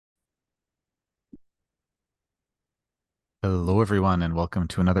Hello, everyone, and welcome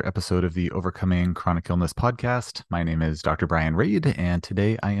to another episode of the Overcoming Chronic Illness podcast. My name is Dr. Brian Raid, and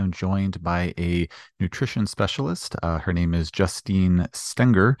today I am joined by a nutrition specialist. Her name is Justine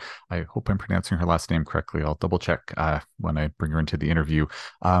Stenger. I hope I'm pronouncing her last name correctly. I'll double check when I bring her into the interview.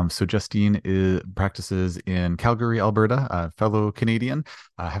 So Justine practices in Calgary, Alberta, a fellow Canadian.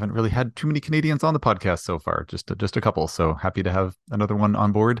 I haven't really had too many Canadians on the podcast so far, just a couple. So happy to have another one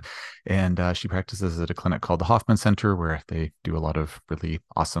on board. And she practices at a clinic called the Hoffman Center, where they do a lot of really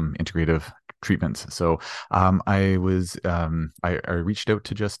awesome integrative treatments. So I reached out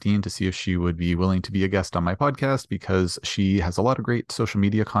to Justine to see if she would be willing to be a guest on my podcast because she has a lot of great social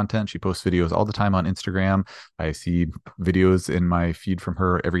media content. She posts videos all the time on Instagram. I see videos in my feed from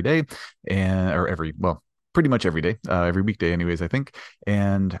her every day, and or every well pretty much every day, every weekday, anyways, I think.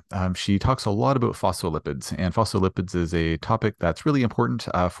 And she talks a lot about phospholipids. And phospholipids is a topic that's really important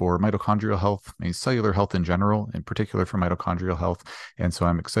for mitochondrial health, cellular health in general, in particular for mitochondrial health. And so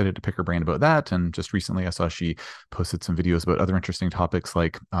I'm excited to pick her brain about that. And just recently, I saw she posted some videos about other interesting topics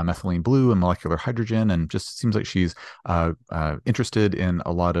like methylene blue and molecular hydrogen. And just seems like she's interested in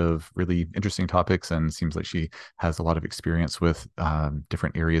a lot of really interesting topics and seems like she has a lot of experience with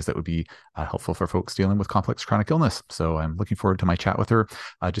different areas that would be helpful for folks dealing with complex chronic illness. So I'm looking forward to my chat with her.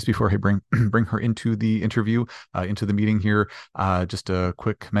 Just before I bring her into the interview, into the meeting here, just a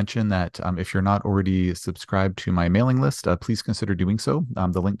quick mention that if you're not already subscribed to my mailing list, please consider doing so.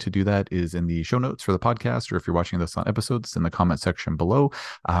 The link to do that is in the show notes for the podcast, or if you're watching this on episodes, in the comment section below.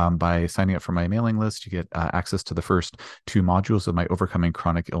 By signing up for my mailing list, you get access to the first two modules of my Overcoming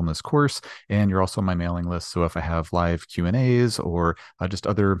Chronic Illness course, and you're also on my mailing list. So if I have live Q&As or just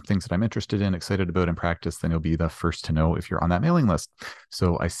other things that I'm interested in, excited about in practice, then you'll be the first to know if you're on that mailing list.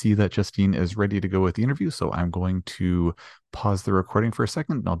 So I see that Justine is ready to go with the interview. So I'm going to pause the recording for a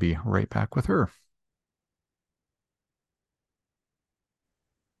second and I'll be right back with her.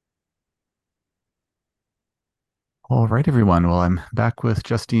 All right, everyone. Well, I'm back with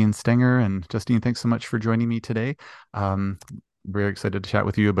Justine Stenger. And Justine, thanks so much for joining me today. Um, Very excited to chat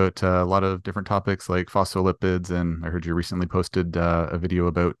with you about a lot of different topics like phospholipids. And I heard you recently posted a video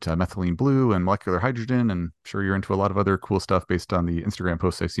about methylene blue and molecular hydrogen. And I'm sure you're into a lot of other cool stuff based on the Instagram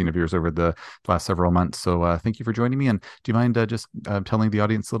posts I've seen of yours over the last several months. So thank you for joining me. And do you mind just telling the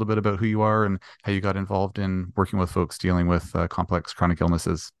audience a little bit about who you are and how you got involved in working with folks dealing with complex chronic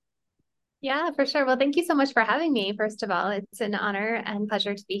illnesses? Yeah, for sure. Well, thank you so much for having me. First of all, it's an honor and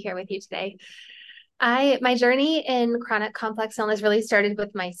pleasure to be here with you today. My journey in chronic complex illness really started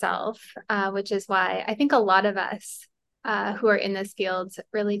with myself, which is why I think a lot of us who are in this field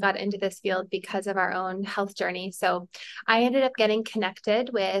really got into this field because of our own health journey. So I ended up getting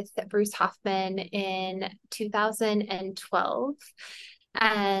connected with Bruce Hoffman in 2012.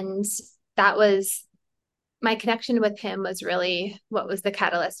 And that was my connection with him was really what was the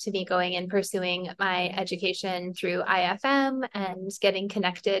catalyst to me going and pursuing my education through IFM and getting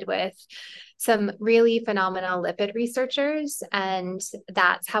connected with some really phenomenal lipid researchers. And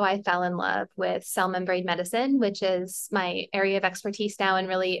that's how I fell in love with cell membrane medicine, which is my area of expertise now, and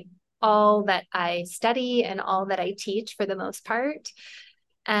really all that I study and all that I teach for the most part.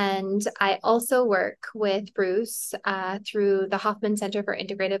 And I also work with Bruce through the Hoffman Center for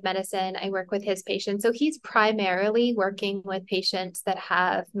Integrative Medicine. I work with his patients. So he's primarily working with patients that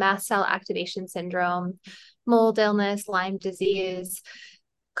have mast cell activation syndrome, mold illness, Lyme disease,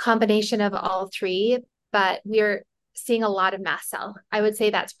 combination of all three. But we're seeing a lot of mast cell. I would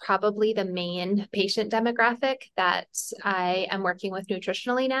say that's probably the main patient demographic that I am working with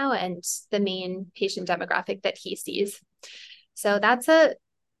nutritionally now, and the main patient demographic that he sees. So that's a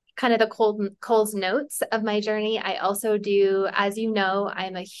kind of the Coles notes of my journey. I also do, as you know,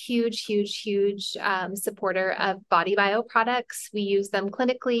 I'm a huge supporter of Body Bio products. We use them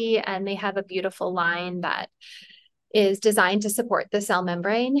clinically, and they have a beautiful line that is designed to support the cell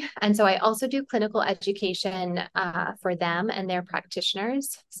membrane. And so I also do clinical education for them and their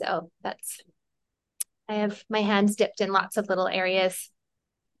practitioners. So I have my hands dipped in lots of little areas.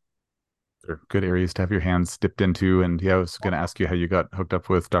 They're good areas to have your hands dipped into. And yeah, I was going to ask you how you got hooked up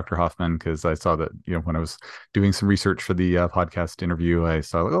with Dr. Hoffman, because I saw that, when I was doing some research for the podcast interview, I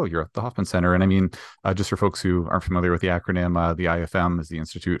saw, oh, you're at the Hoffman Center. And I mean, just for folks who aren't familiar with the acronym, the IFM is the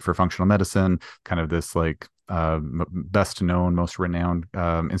Institute for Functional Medicine, kind of this like best known, most renowned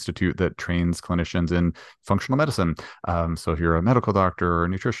institute that trains clinicians in functional medicine. So if you're a medical doctor or a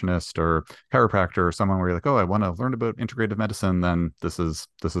nutritionist or chiropractor or someone where you're like, oh, I want to learn about integrative medicine, then this is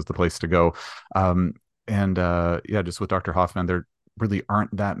the place to go. And yeah, just with Dr. Hoffman, really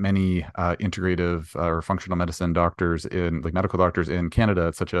aren't that many integrative or functional medicine doctors in like medical doctors in Canada.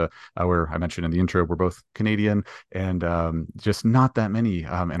 It's such a where I mentioned in the intro, we're both Canadian, and just not that many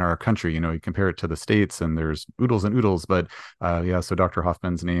in our country. You compare it to the States, and there's oodles and oodles. But yeah, so Dr.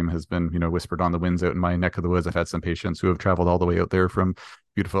 Hoffman's name has been whispered on the winds out in my neck of the woods. I've had some patients who have traveled all the way out there from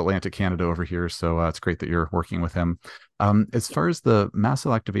beautiful Atlantic Canada over here. So it's great that you're working with him. As far as the mast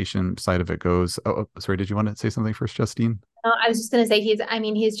cell activation side of it goes, sorry, did you want to say something first, Justine? I was just going to say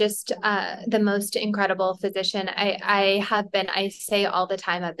he's just the most incredible physician. I say all the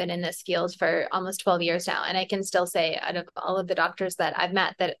time, I've been in this field for almost 12 years now. And I can still say out of all of the doctors that I've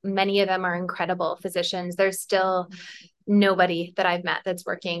met that many of them are incredible physicians. There's still nobody that I've met that's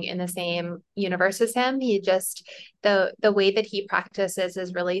working in the same universe as him. He just, the way that he practices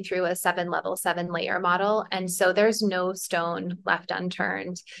is really through a 7-level, 7-layer model. And so there's no stone left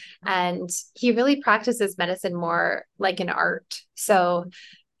unturned. And he really practices medicine more like an art. So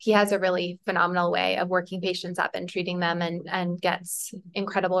he has a really phenomenal way of working patients up and treating them and gets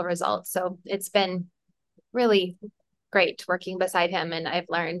incredible results. So it's been really great working beside him. And I've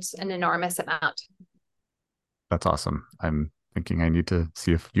learned an enormous amount. That's awesome. I'm thinking I need to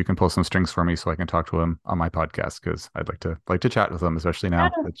see if you can pull some strings for me so I can talk to him on my podcast because I'd like to chat with him, especially now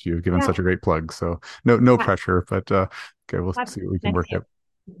Yeah, that you've given yeah, such a great plug. So no yeah. pressure, but okay, we'll see what we can Next work year. out.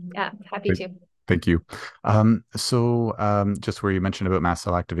 Yeah, happy to. Thank you. So just where you mentioned about mast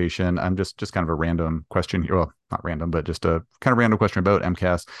cell activation, I'm just kind of a random question here. Well, not random, but just a kind of random question about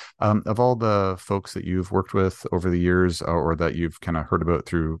MCAS. Of all the folks that you've worked with over the years, or that you've kind of heard about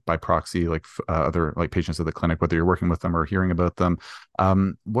through by proxy, like other like patients at the clinic, whether you're working with them or hearing about them,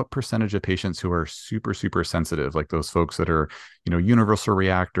 what percentage of patients who are super, super sensitive, like those folks that are, universal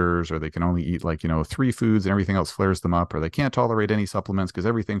reactors, or they can only eat like, 3 foods and everything else flares them up, or they can't tolerate any supplements because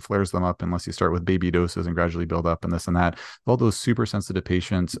everything flares them up unless you start with baby doses and gradually build up and this and that. All those super sensitive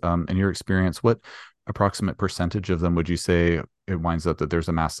patients, in your experience, what approximate percentage of them would you say it winds up that there's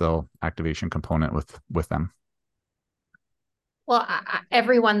a mast cell activation component with them? Well,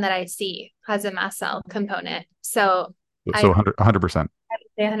 everyone that I see has a mast cell component. So So I 100%.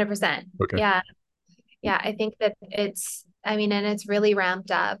 say 100%. Okay. Yeah. Yeah. I think that and it's really ramped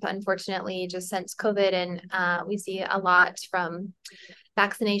up, unfortunately, just since COVID. And we see a lot from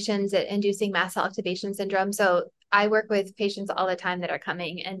vaccinations inducing mast cell activation syndrome. So I work with patients all the time that are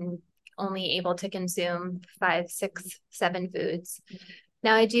coming and only able to consume 5, 6, 7 foods.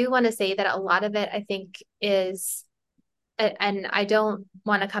 Now, I do want to say that a lot of it, I think, is, and I don't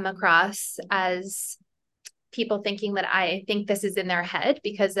want to come across as people thinking that I think this is in their head,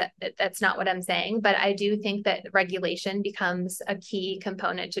 because that's not what I'm saying. But I do think that regulation becomes a key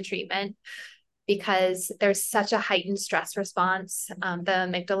component to treatment because there's such a heightened stress response. The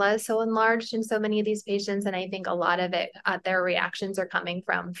amygdala is so enlarged in so many of these patients. And I think a lot of it, their reactions are coming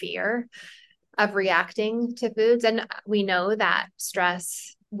from fear of reacting to foods. And we know that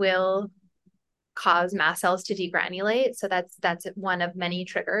stress will cause mast cells to degranulate. So that's one of many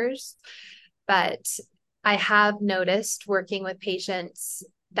triggers. But I have noticed working with patients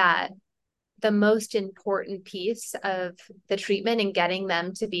that the most important piece of the treatment and getting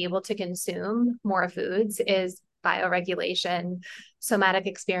them to be able to consume more foods is bioregulation, somatic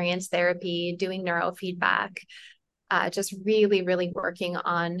experience therapy, doing neurofeedback, just really, really working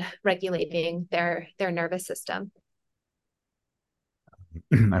on regulating their nervous system.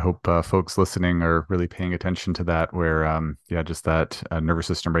 I hope folks listening are really paying attention to that, where, yeah, just that nervous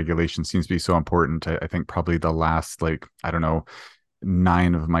system regulation seems to be so important. I think probably the last, like, I don't know,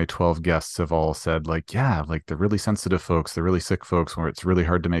 9 of my 12 guests have all said, like, yeah, like the really sensitive folks, the really sick folks where it's really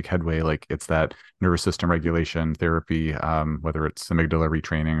hard to make headway, like it's that nervous system regulation therapy, whether it's amygdala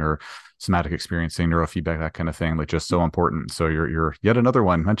retraining or somatic experiencing, neurofeedback, that kind of thing, like just so important. So you're yet another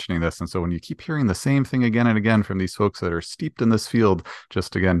one mentioning this. And so when you keep hearing the same thing again and again from these folks that are steeped in this field,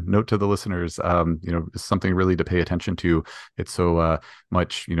 just again, note to the listeners, it's something really to pay attention to. It's so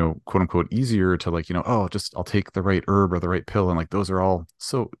much, quote unquote, easier to like, oh, just I'll take the right herb or the right pill. And like those are all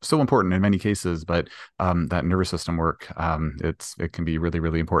so important in many cases. But that nervous system work, it can be really,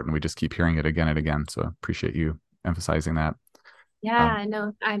 really important. We just keep hearing it again and again. So appreciate you emphasizing that. Yeah,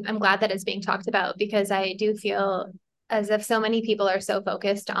 no, I'm glad that it's being talked about, because I do feel as if so many people are so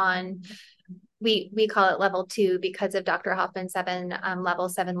focused on, we call it level 2 because of Dr. Hoffman's level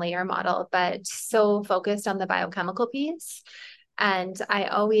 7-layer model, but so focused on the biochemical piece. And I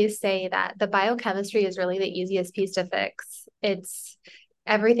always say that the biochemistry is really the easiest piece to fix. It's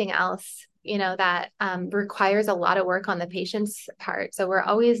everything else, that requires a lot of work on the patient's part. So we're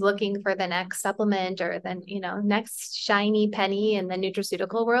always looking for the next supplement or the, next shiny penny in the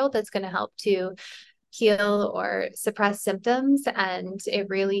nutraceutical world that's going to help to heal or suppress symptoms. And it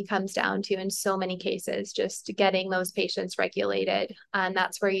really comes down to, in so many cases, just getting those patients regulated. And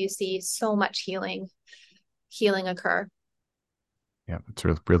that's where you see so much healing occur. Yeah, it's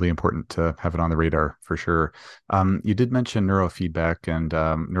really important to have it on the radar for sure. You did mention neurofeedback, and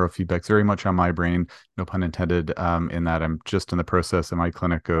neurofeedback's very much on my brain, no pun intended, in that I'm just in the process in my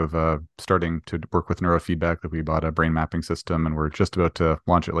clinic of starting to work with neurofeedback. That we bought a brain mapping system, and we're just about to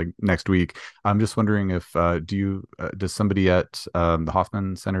launch it like next week. I'm just wondering if does somebody at the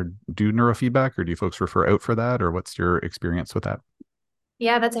Hoffman Center do neurofeedback, or do you folks refer out for that, or what's your experience with that?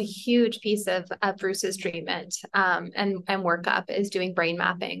 Yeah, that's a huge piece of Bruce's treatment and workup is doing brain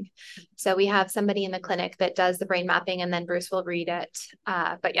mapping. So we have somebody in the clinic that does the brain mapping, and then Bruce will read it.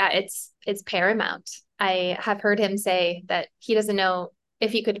 But yeah, it's paramount. I have heard him say that he doesn't know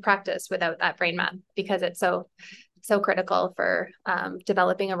if he could practice without that brain map because it's so critical for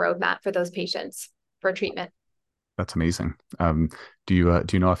developing a roadmap for those patients for treatment. That's amazing. Do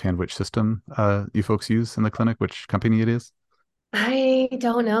you know offhand which system you folks use in the clinic, which company it is? I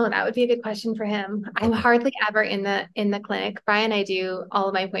don't know. That would be a good question for him. I'm Okay. hardly ever in the clinic. Brian, I do all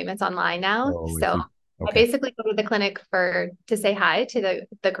of my appointments online now. Oh, I So see. I Okay. basically go to the clinic for to say hi to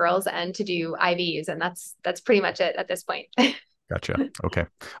the girls and to do IVs, and that's pretty much it at this point. Gotcha. Okay.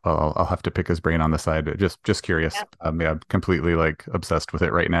 Well, I'll have to pick his brain on the side. Just curious. Yeah. Yeah, I'm completely like obsessed with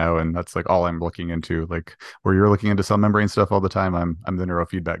it right now, and that's like all I'm looking into. Like where you're looking into cell membrane stuff all the time, I'm the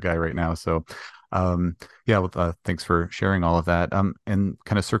neurofeedback guy right now. So, yeah. Well, thanks for sharing all of that. And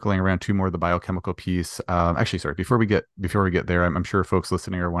kind of circling around two more of the biochemical piece. Actually, sorry. Before we get there, I'm sure folks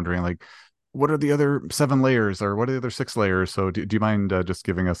listening are wondering like, what are the other seven layers, or what are the other six layers? So do you mind just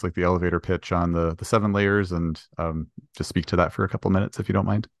giving us like the elevator pitch on the seven layers, and just speak to that for a couple minutes if you don't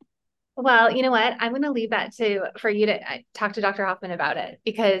mind? Well, you know what? I'm going to leave that to for you to talk to Dr. Hoffman about it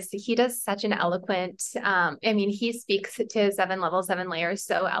because he does such an eloquent. I mean, he speaks to seven levels, seven layers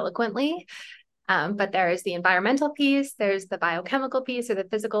so eloquently. But there is the environmental piece, there's the biochemical piece or the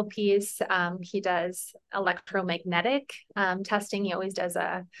physical piece. He does electromagnetic testing. He always does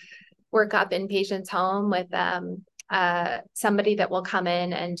a workup in patient's home with somebody that will come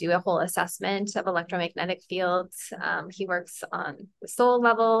in and do a whole assessment of electromagnetic fields. He works on the soul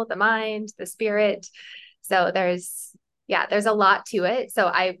level, the mind, the spirit. So there's a lot to it. So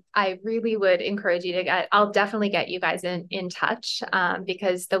I really would encourage you to I'll definitely get you guys in touch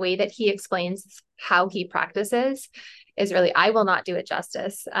because the way that he explains how he practices is really, I will not do it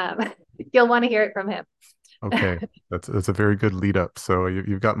justice. You'll want to hear it from him. Okay, that's a very good lead up. So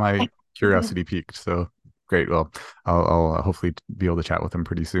you've got my curiosity peaked. So great. Well, I'll hopefully be able to chat with him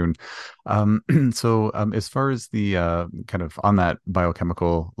pretty soon. So as far as the kind of on that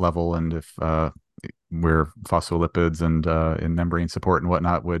biochemical level, and if where phospholipids and membrane support and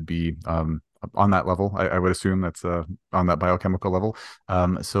whatnot would be on that level, I would assume that's on that biochemical level.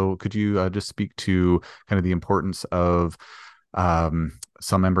 So could you just speak to kind of the importance of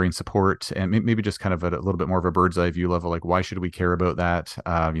cell membrane support, and maybe just kind of a little bit more of a bird's eye view level, like why should we care about that?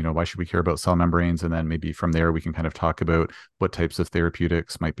 Why should we care about cell membranes? And then maybe from there we can kind of talk about what types of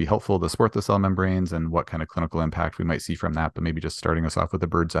therapeutics might be helpful to support the cell membranes and what kind of clinical impact we might see from that. But maybe just starting us off with a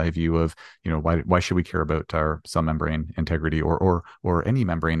bird's eye view of, why should we care about our cell membrane integrity, or any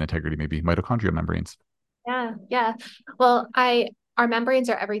membrane integrity, maybe mitochondrial membranes. Yeah, yeah. Well, our membranes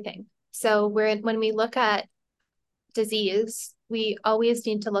are everything. So when we look at disease, we always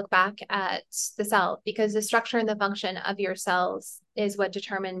need to look back at the cell because the structure and the function of your cells is what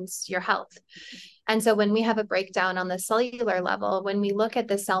determines your health. And so when we have a breakdown on the cellular level, when we look at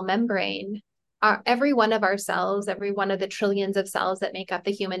the cell membrane, every one of our cells, every one of the trillions of cells that make up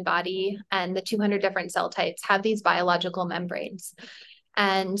the human body and the 200 different cell types have these biological membranes.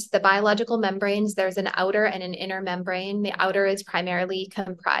 And the biological membranes, there's an outer and an inner membrane. The outer is primarily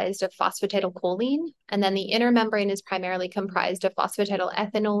comprised of phosphatidylcholine, and then the inner membrane is primarily comprised of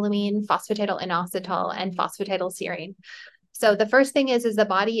phosphatidylethanolamine, phosphatidylainositol, and phosphatidylserine. So the first thing is the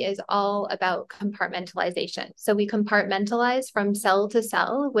body is all about compartmentalization. So we compartmentalize from cell to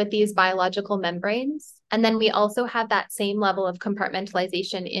cell with these biological membranes. And then we also have that same level of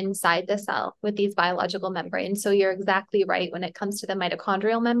compartmentalization inside the cell with these biological membranes. So you're exactly right when it comes to the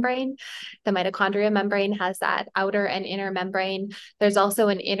mitochondrial membrane. The mitochondria membrane has that outer and inner membrane. There's also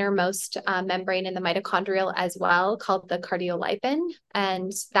an innermost membrane in the mitochondrial as well called the cardiolipin.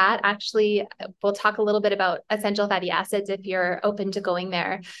 And that actually, we'll talk a little bit about essential fatty acids if you're open to going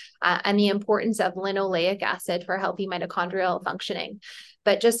there, and the importance of linoleic acid for healthy mitochondrial functioning.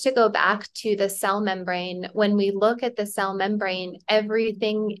 But just to go back to the cell membrane, when we look at the cell membrane,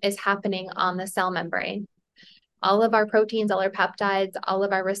 everything is happening on the cell membrane. All of our proteins, all our peptides, all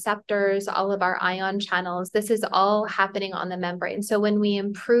of our receptors, all of our ion channels, this is all happening on the membrane. So when we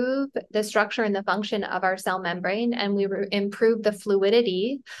improve the structure and the function of our cell membrane and we improve the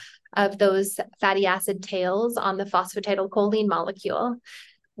fluidity of those fatty acid tails on the phosphatidylcholine molecule,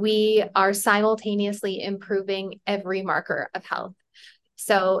 we are simultaneously improving every marker of health.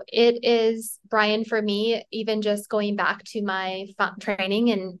 So it is, Brian, for me, even just going back to my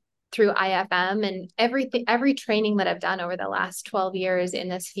training and through IFM and every training that I've done over the last 12 years in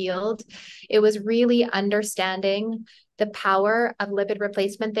this field, it was really understanding the power of lipid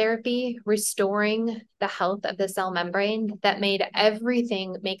replacement therapy, restoring the health of the cell membrane, that made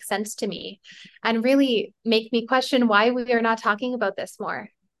everything make sense to me and really make me question why we are not talking about this more,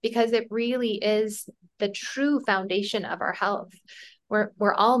 because it really is the true foundation of our health.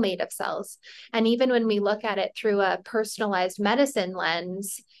 We're all made of cells. And even when we look at it through a personalized medicine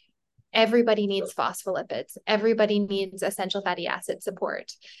lens, everybody needs phospholipids. Everybody needs essential fatty acid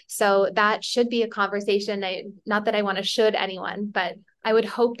support. So that should be a conversation. Not that I want to should anyone, but I would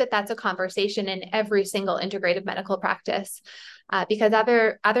hope that that's a conversation in every single integrative medical practice, because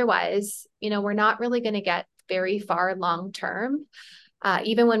otherwise, we're not really going to get very far long term.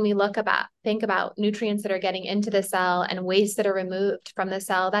 Even when we think about nutrients that are getting into the cell and waste that are removed from the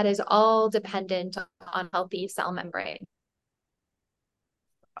cell, that is all dependent on healthy cell membrane.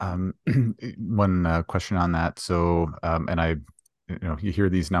 One question on that. So, and you hear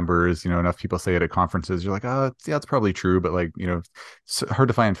these numbers, enough people say it at conferences, you're like, oh, yeah, it's probably true, but it's hard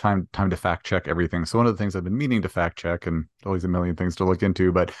to find time to fact check everything. So one of the things I've been meaning to fact check, and always a million things to look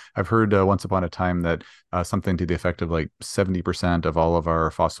into, but I've heard once upon a time that something to the effect of like 70% of all of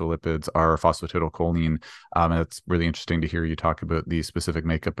our phospholipids are phosphatidylcholine. And it's really interesting to hear you talk about the specific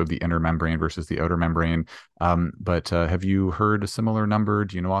makeup of the inner membrane versus the outer membrane. But have you heard a similar number?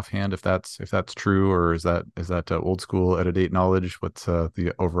 Do you know offhand if that's true, or is that old school, out of date knowledge? What's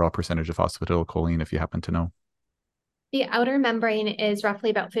the overall percentage of phosphatidylcholine, if you happen to know? The outer membrane is roughly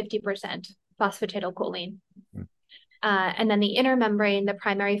about 50% phosphatidylcholine. And then the inner membrane, the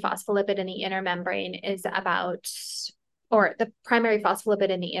primary phospholipid in the inner membrane is the primary phospholipid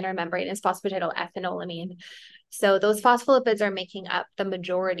in the inner membrane is phosphatidylethynolamine. So those phospholipids are making up the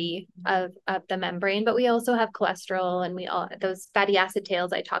majority of the membrane, but we also have cholesterol and those fatty acid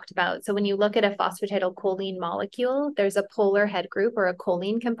tails I talked about. So when you look at a phosphatidylcholine molecule, there's a polar head group or a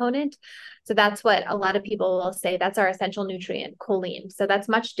choline component. So that's what a lot of people will say, that's our essential nutrient, choline. So that's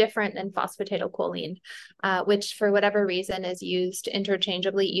much different than phosphatidylcholine, which for whatever reason is used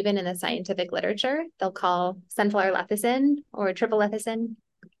interchangeably, even in the scientific literature. They'll call sunflower lecithin or triple lecithin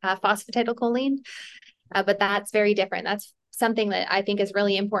phosphatidylcholine. But that's very different. That's something that I think is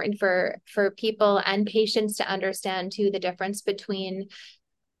really important for people and patients to understand too, the difference between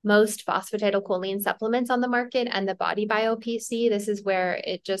most phosphatidylcholine supplements on the market and the body bio PC. This is where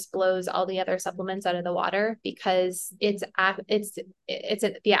it just blows all the other supplements out of the water, because it's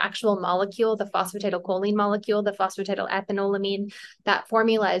the actual molecule, the phosphatidylcholine molecule, the phosphatidylethynolamine, that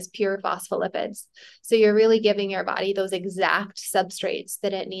formula is pure phospholipids. So you're really giving your body those exact substrates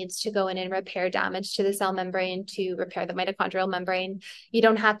that it needs to go in and repair damage to the cell membrane, to repair the mitochondrial membrane. You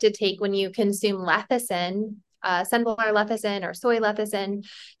don't have to take, when you consume lecithin, sunflower lecithin or soy lecithin,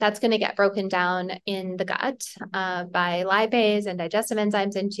 that's going to get broken down in the gut by lipase and digestive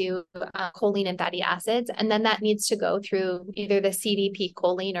enzymes into choline and fatty acids. And then that needs to go through either the CDP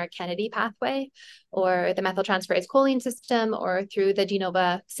choline or Kennedy pathway, or the methyltransferase choline system, or through the de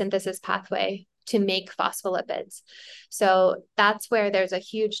novo synthesis pathway to make phospholipids. So that's where there's a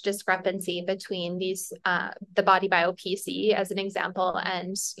huge discrepancy between these, the body bio PC as an example,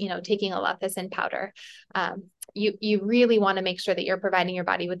 and, taking a lecithin powder. You really want to make sure that you're providing your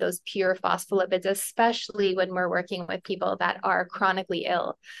body with those pure phospholipids, especially when we're working with people that are chronically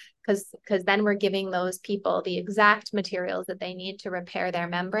ill, because then we're giving those people the exact materials that they need to repair their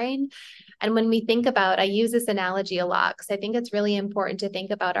membrane. And when we think about, I use this analogy a lot because I think it's really important to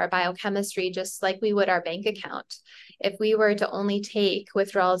think about our biochemistry just like we would our bank account. If we were to only take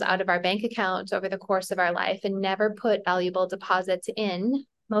withdrawals out of our bank account over the course of our life and never put valuable deposits in,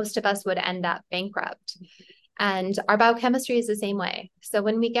 most of us would end up bankrupt. And our biochemistry is the same way. So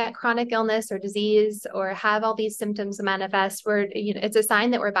when we get chronic illness or disease or have all these symptoms manifest, it's a sign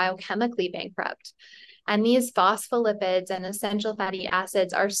that we're biochemically bankrupt. And these phospholipids and essential fatty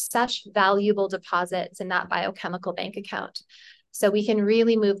acids are such valuable deposits in that biochemical bank account. So we can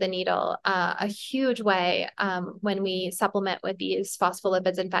really move the needle a huge way when we supplement with these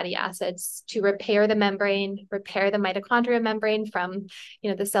phospholipids and fatty acids to repair the membrane, repair the mitochondria membrane from,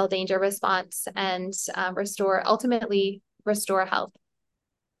 the cell danger response, and ultimately restore health.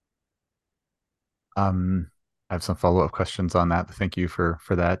 Um, I have some follow-up questions on that. Thank you for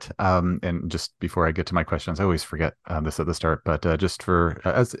that. And just before I get to my questions, I always forget this at the start, but just for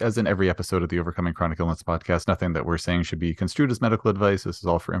as in every episode of the Overcoming Chronic Illness podcast, nothing that we're saying should be construed as medical advice. This is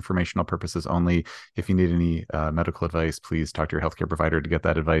all for informational purposes only. If you need any medical advice, please talk to your healthcare provider to get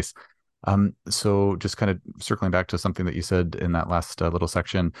that advice. So just kind of circling back to something that you said in that last little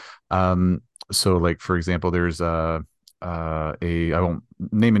section. So like, for example, there's I won't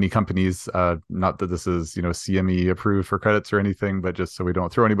name any companies, not that this is, CME approved for credits or anything, but just so we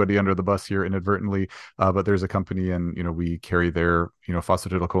don't throw anybody under the bus here inadvertently. But there's a company and, we carry their,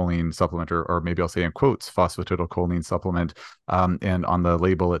 phosphatidylcholine supplement, or maybe I'll say in quotes, phosphatidylcholine supplement. And on the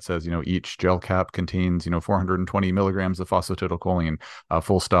label, it says, each gel cap contains, 420 milligrams of phosphatidylcholine,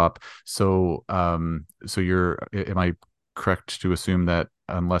 full stop. So, am I correct to assume that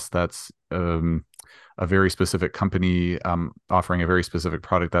unless that's, a very specific company offering a very specific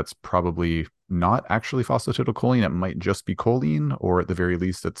product, that's probably not actually phosphatidylcholine? It might just be choline, or at the very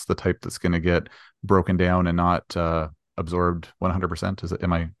least, it's the type that's going to get broken down and not absorbed 100%.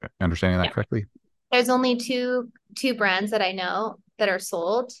 Am I understanding that correctly? There's only two brands that I know that are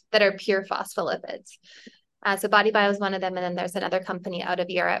sold that are pure phospholipids. So Body Bio is one of them, and then there's another company out of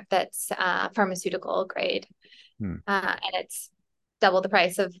Europe that's pharmaceutical grade, and it's double the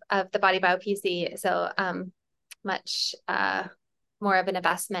price of the Body Bio PC. So much more of an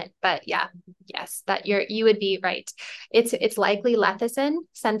investment. But yeah, yes, that you would be right. It's likely lecithin,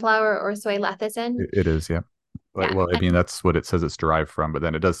 sunflower or soy lecithin. It is, yeah. Yeah. Well, I mean, that's what it says it's derived from, but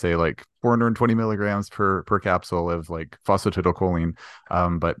then it does say like 420 milligrams per capsule of like phosphatidylcholine.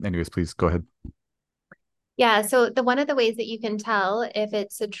 But anyways, please go ahead. Yeah, so one of the ways that you can tell if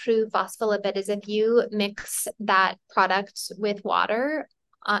it's a true phospholipid is if you mix that product with water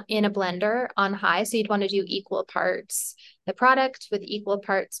in a blender on high. So you'd want to do equal parts the product with equal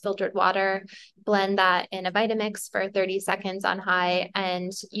parts filtered water, blend that in a Vitamix for 30 seconds on high,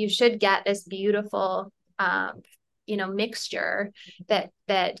 and you should get this beautiful mixture that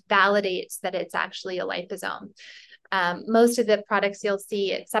validates that it's actually a liposome. Most of the products you'll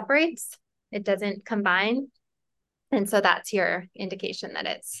see, it separates. It doesn't combine. And so that's your indication that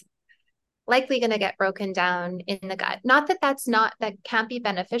it's likely going to get broken down in the gut. Not that that can't be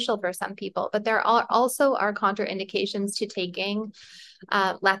beneficial for some people, but there are also contraindications to taking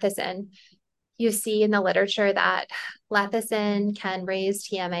lecithin. You see in the literature that lecithin can raise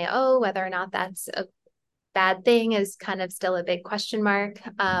TMAO. Whether or not that's a bad thing is kind of still a big question mark,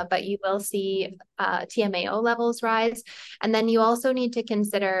 but you will see TMAO levels rise. And then you also need to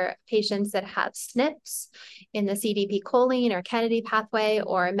consider patients that have SNPs in the CDP choline or Kennedy pathway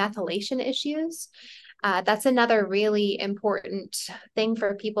or methylation issues. That's another really important thing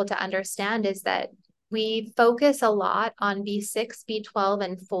for people to understand, is that we focus a lot on B6, B12,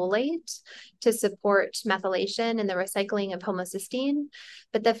 and folate to support methylation and the recycling of homocysteine.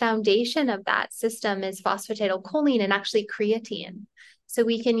 But the foundation of that system is phosphatidylcholine and actually creatine. So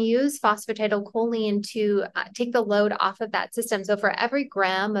we can use phosphatidylcholine to take the load off of that system. So for every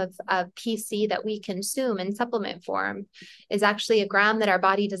gram of PC that we consume in supplement form is actually a gram that our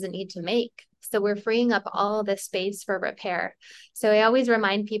body doesn't need to make. So we're freeing up all the space for repair. So I always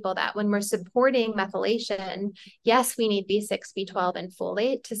remind people that when we're supporting methylation, yes, we need B6, B12, and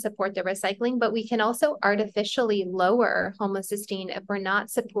folate to support the recycling, but we can also artificially lower homocysteine if we're not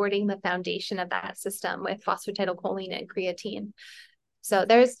supporting the foundation of that system with phosphatidylcholine and creatine. So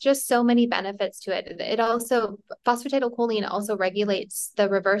there's just so many benefits to it. Phosphatidylcholine also regulates the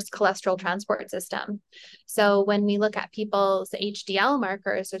reverse cholesterol transport system. So when we look at people's HDL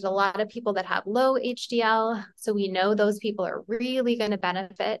markers, there's a lot of people that have low HDL. So we know those people are really going to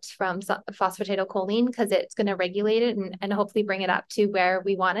benefit from phosphatidylcholine because it's going to regulate it and hopefully bring it up to where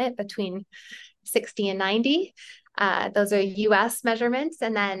we want it, between 60 and 90. Those are US measurements.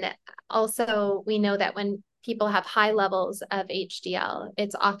 And then also we know that when people have high levels of HDL,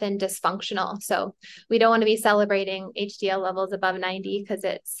 it's often dysfunctional. So we don't want to be celebrating HDL levels above 90 because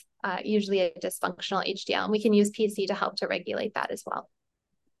it's usually a dysfunctional HDL. And we can use PC to help to regulate that as well.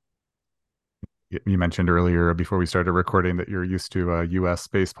 You mentioned earlier before we started recording that you're used to a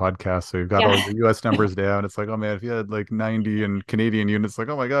US-based podcast, so you've got all the US numbers down. It's like, oh man, if you had like 90 in Canadian units, like,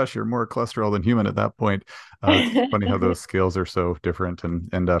 oh my gosh, you're more cholesterol than human at that point. It's funny how those scales are so different.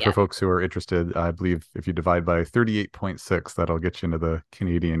 And for folks who are interested, I believe if you divide by 38.6, that'll get you into the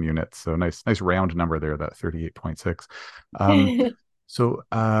Canadian units. So nice round number there, that 38.6.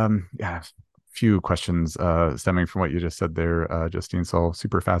 Yeah. Few questions stemming from what you just said there, Justine. So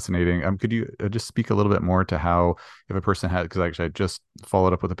super fascinating. Could you just speak a little bit more to how, if a person had, because actually I just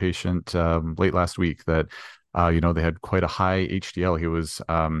followed up with a patient late last week that, they had quite a high HDL. He was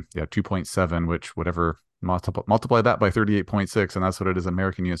 2.7, which whatever multiply that by 38.6, and that's what it is in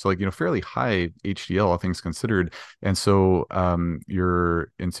American units. So like, fairly high HDL, all things considered. And so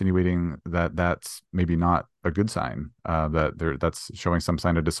you're insinuating that that's maybe not a good sign, that's showing some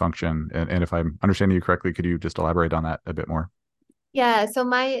sign of dysfunction. And if I'm understanding you correctly, could you just elaborate on that a bit more? Yeah, so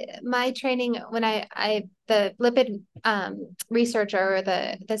my training when I the lipid researcher or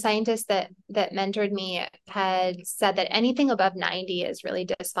the scientist that mentored me had said that anything above 90 is really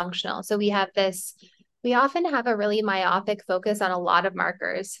dysfunctional. So we often have a really myopic focus on a lot of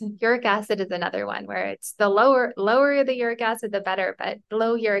markers. Uric acid is another one where it's the lower the uric acid, the better, but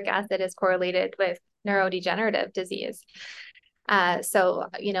low uric acid is correlated with neurodegenerative disease. So,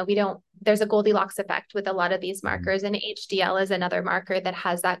 there's a Goldilocks effect with a lot of these markers, and HDL is another marker that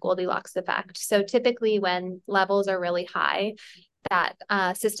has that Goldilocks effect. So typically when levels are really high, that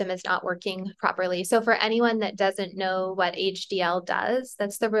system is not working properly. So for anyone that doesn't know what HDL does,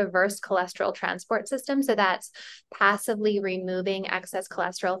 that's the reverse cholesterol transport system. So that's passively removing excess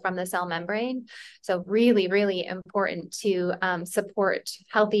cholesterol from the cell membrane. So really, really important to support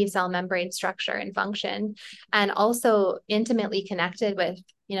healthy cell membrane structure and function, and also intimately connected with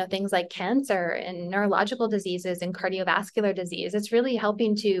things like cancer and neurological diseases and cardiovascular disease. It's really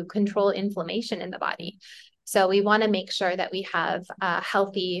helping to control inflammation in the body. So we want to make sure that we have a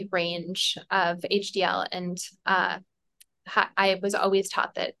healthy range of HDL. And I was always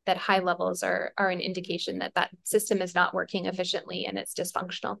taught that high levels are an indication that system is not working efficiently and it's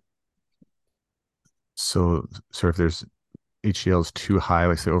dysfunctional. So if there's HDL is too high,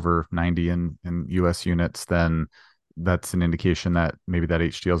 like say over 90 in US units, then that's an indication that maybe that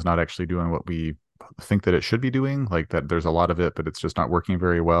HDL is not actually doing what we think that it should be doing, like that there's a lot of it, but it's just not working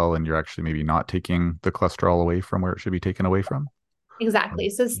very well. And you're actually maybe not taking the cholesterol away from where it should be taken away from. Exactly.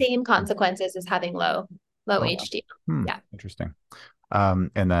 So same consequences as having low Oh, wow. HDL. Yeah. Interesting.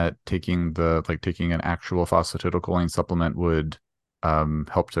 And that taking an actual phosphatidylcholine supplement would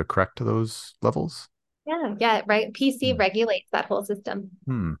help to correct those levels. Yeah. Yeah. Right. PC Hmm. regulates that whole system.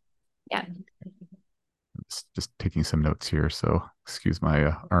 Hmm. Yeah. Just taking some notes here, so excuse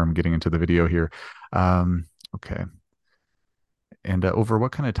my arm getting into the video here. Um, okay. And over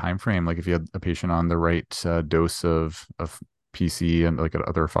what kind of time frame, like if you had a patient on the right dose of PC and like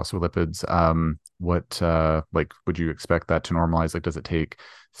other phospholipids, what like would you expect that to normalize? Like, does it take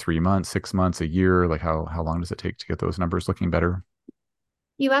 3 months, 6 months, a year? Like how long does it take to get those numbers looking better?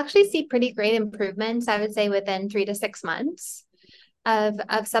 You actually see pretty great improvements, I would say, within 3 to 6 months of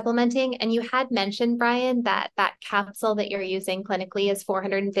supplementing. And you had mentioned, Brian, that capsule that you're using clinically is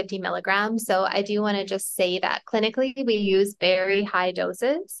 450 milligrams. So I do want to just say that clinically we use very high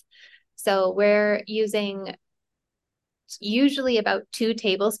doses. So we're using usually about 2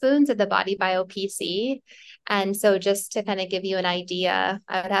 tablespoons of the Body Bio PC. And so just to kind of give you an idea,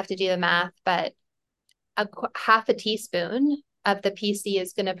 I would have to do the math, but half a teaspoon of the PC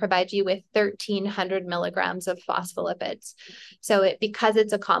is going to provide you with 1,300 milligrams of phospholipids. So because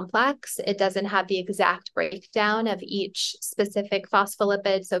it's a complex, it doesn't have the exact breakdown of each specific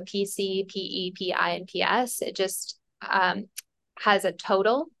phospholipid. So PC, PE, PI, and PS. It just has a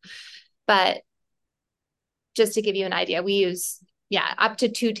total. But just to give you an idea, we use, up to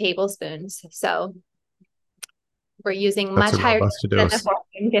 2 tablespoons. So we're using That's much a higher robust than the dose.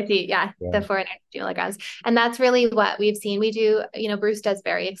 450, Yeah. the 450 milligrams. And that's really what we've seen. We do, Bruce does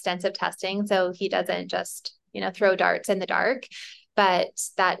very extensive testing. So he doesn't just, throw darts in the dark. But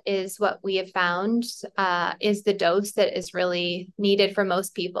that is what we have found is the dose that is really needed for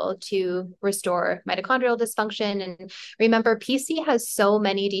most people to restore mitochondrial dysfunction. And remember, PC has so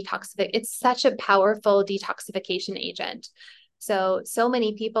many it's such a powerful detoxification agent. So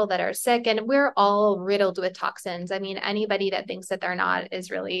many people that are sick, and we're all riddled with toxins. I mean, anybody that thinks that they're not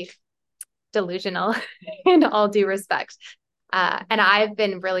is really delusional in all due respect. And I've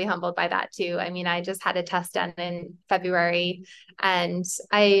been really humbled by that too. I mean, I just had a test done in February, and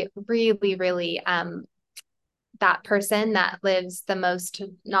I really, really that person that lives the most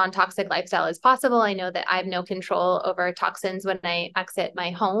non-toxic lifestyle as possible. I know that I have no control over toxins when I exit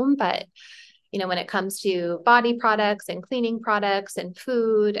my home, but when it comes to body products and cleaning products and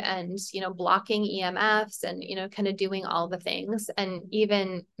food and, blocking EMFs and, kind of doing all the things. And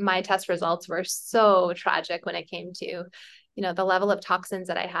even my test results were so tragic when it came to, the level of toxins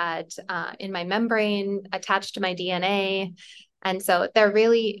that I had in my membrane attached to my DNA. And so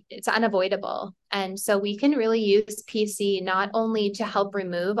it's unavoidable. And so we can really use PC not only to help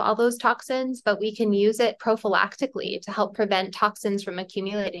remove all those toxins, but we can use it prophylactically to help prevent toxins from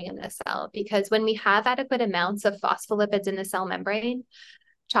accumulating in the cell. Because when we have adequate amounts of phospholipids in the cell membrane,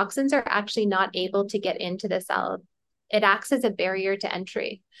 toxins are actually not able to get into the cell. It acts as a barrier to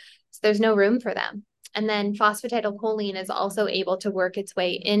entry. So there's no room for them. And then phosphatidylcholine is also able to work its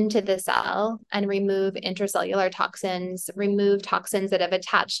way into the cell and remove intracellular toxins, remove toxins that have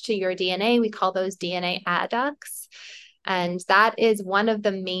attached to your DNA. We call those DNA adducts. And that is one of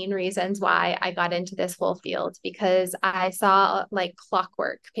the main reasons why I got into this whole field, because I saw like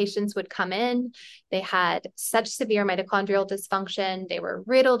clockwork. Patients would come in, they had such severe mitochondrial dysfunction, they were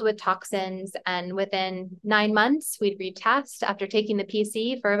riddled with toxins, and within 9 months, we'd retest after taking the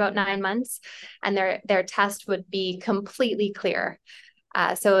PC for about 9 months, and their test would be completely clear.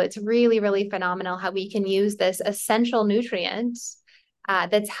 So it's really, really phenomenal how we can use this essential nutrient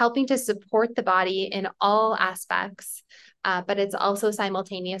that's helping to support the body in all aspects, but it's also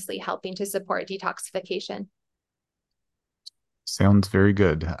simultaneously helping to support detoxification. Sounds very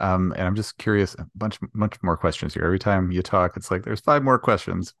good. And I'm just curious, a much more questions here. Every time you talk, it's like there's five more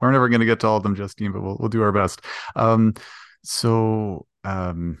questions. We're never going to get to all of them, Justine, but we'll do our best. Oh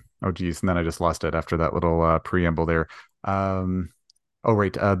geez, and then I just lost it after that little preamble there. Um, oh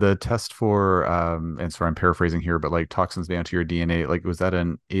right, the test for and so I'm paraphrasing here, but like toxins bound to your DNA, like was that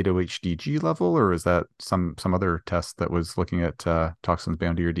an 8-OHDG level, or is that some other test that was looking at toxins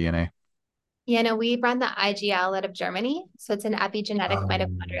bound to your DNA? Yeah, no, we run the IGL out of Germany, so it's an epigenetic Um,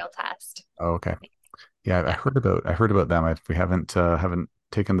 mitochondrial test. oh, okay. Yeah, Yeah. I heard about them. We haven't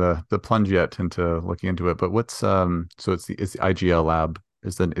taken the plunge yet into looking into it. But what's so it's the IGL lab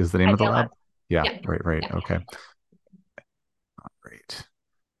is the name of the IGL lab? lab. Yeah, Yeah. right. Yeah. Okay. Great.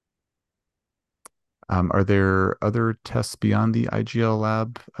 Are there other tests beyond the IGL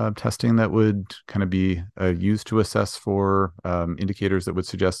lab testing that would kind of be used to assess for indicators that would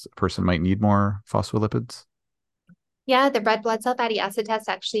suggest a person might need more phospholipids? Yeah, the red blood cell fatty acid test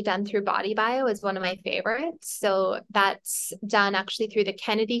actually done through Body Bio is one of my favorites. So that's done actually through the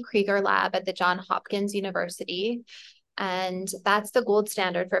Kennedy Krieger lab at the Johns Hopkins University. And that's the gold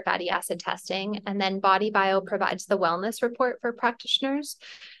standard for fatty acid testing. And then Body Bio provides the wellness report for practitioners.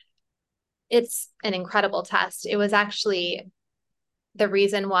 It's an incredible test. It was actually the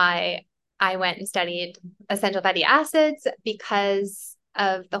reason why I went and studied essential fatty acids, because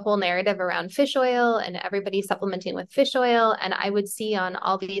of the whole narrative around fish oil and everybody supplementing with fish oil. And I would see on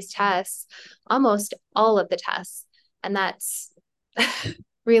all these tests, almost all of the tests. And that's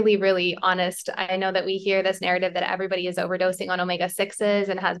really, really honest. I know that we hear this narrative that everybody is overdosing on omega 6s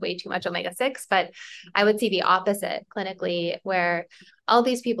and has way too much omega 6, but I would see the opposite clinically, where all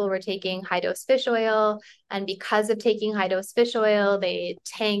these people were taking high dose fish oil. And because of taking high dose fish oil, they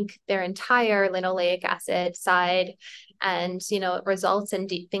tank their entire linoleic acid side. And, it results in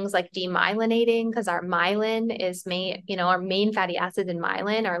things like demyelinating, because our myelin is our main fatty acids in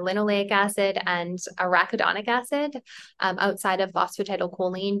myelin are linoleic acid and arachidonic acid, outside of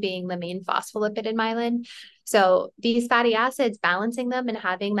phosphatidylcholine being the main phospholipid in myelin. So these fatty acids, balancing them and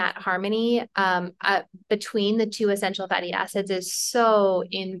having that harmony between the two essential fatty acids is so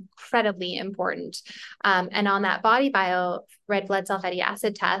incredibly important. And on that Body Bio red blood cell fatty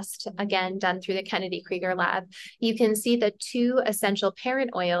acid test, again, done through the Kennedy Krieger lab, you can see the two essential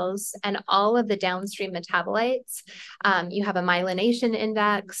parent oils and all of the downstream metabolites. You have a myelination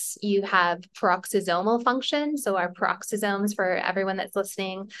index, you have peroxisomal function. So our peroxisomes, for everyone that's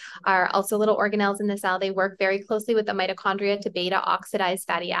listening, are also little organelles in the cell. They work very closely with the mitochondria to beta oxidize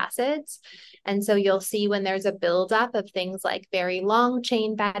fatty acids. And so you'll see when there's a buildup of things like very long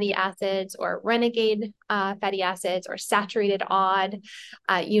chain fatty acids or renegade fatty acids or saturated odd,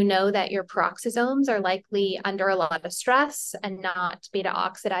 you know that your peroxisomes are likely under a lot of stress and not beta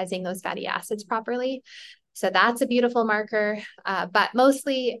oxidizing those fatty acids properly. So that's a beautiful marker. But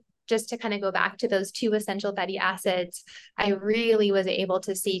mostly, just to kind of go back to those two essential fatty acids, I really was able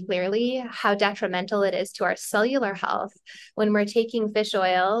to see clearly how detrimental it is to our cellular health when we're taking fish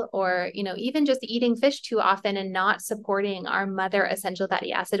oil, or, even just eating fish too often and not supporting our mother essential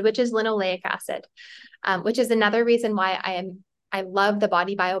fatty acid, which is linoleic acid, which is another reason why I love the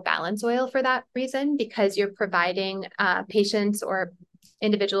Body Bio Balance Oil for that reason, because you're providing patients or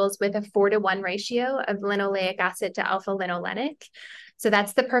individuals with a 4-to-1 ratio of linoleic acid to alpha linolenic. So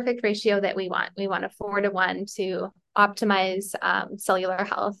that's the perfect ratio that we want. We want a 4-to-1 to optimize cellular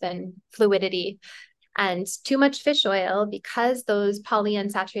health and fluidity. And too much fish oil, because those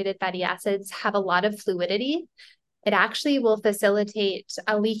polyunsaturated fatty acids have a lot of fluidity, it actually will facilitate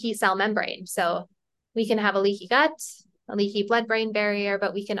a leaky cell membrane. So we can have a leaky gut, a leaky blood-brain barrier,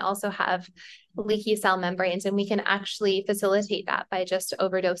 but we can also have leaky cell membranes, and we can actually facilitate that by just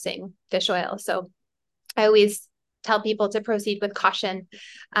overdosing fish oil. So I always tell people to proceed with caution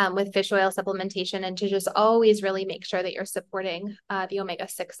with fish oil supplementation, and to just always really make sure that you're supporting the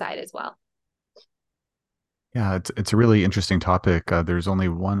omega-6 side as well. Yeah, it's a really interesting topic. There's only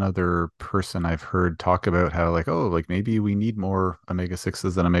one other person I've heard talk about how like, oh, like maybe we need more omega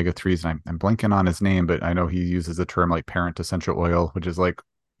sixes than omega threes, and I'm blanking on his name, but I know he uses a term like parent essential oil, which is like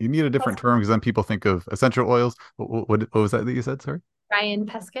you need a different term because then people think of essential oils. What was that you said? Sorry. Ryan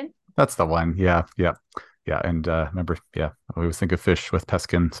Peskin. That's the one. Yeah, yeah, yeah. And remember, yeah, I always think of fish with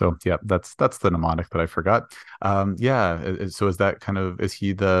peskin. So yeah, that's the mnemonic that I forgot. Yeah. So is that kind of is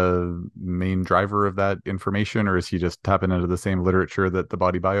he the main driver of that information, or is he just tapping into the same literature that the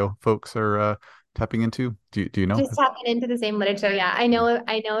body bio folks are tapping into? Do you know? Just tapping into the same literature. Yeah, I know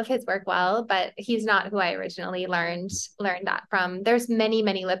of his work well, but he's not who I originally learned that from. There's many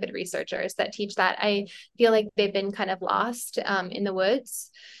lipid researchers that teach that. I feel like they've been kind of lost in the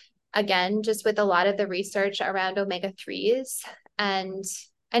woods. Again, just with a lot of the research around omega threes, and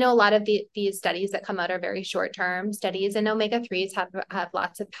I know a lot of these studies that come out are very short term studies, and omega threes have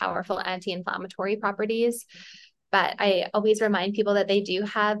lots of powerful anti-inflammatory properties. But I always remind people that they do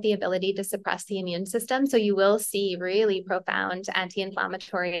have the ability to suppress the immune system. So you will see really profound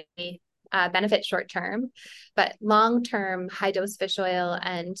anti-inflammatory benefit short term, but long term, high dose fish oil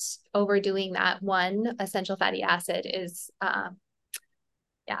and overdoing that one essential fatty acid is,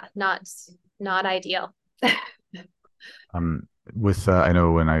 yeah, not ideal. Um, with I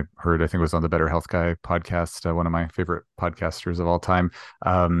know when I heard, I think it was on the Better Health Guy podcast, one of my favorite podcasters of all time.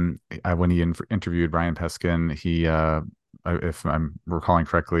 When he interviewed Brian Peskin, if I'm recalling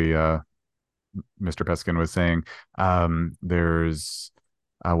correctly, Mr. Peskin was saying there's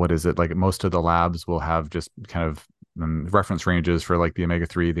what is it like most of the labs will have just kind of reference ranges for like the omega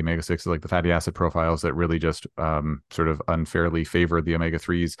 3, the omega 6, like the fatty acid profiles that really just sort of unfairly favor the omega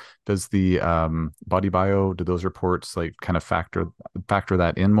 3s. Does the body bio, do those reports like kind of factor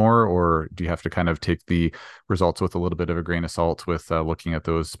that in more, or do you have to kind of take the results with a little bit of a grain of salt with looking at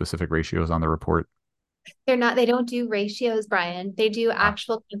those specific ratios on the report? They don't do ratios, Brian. They do Ah,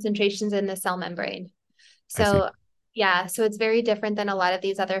 actual concentrations in the cell membrane. I see. So yeah, so it's very different than a lot of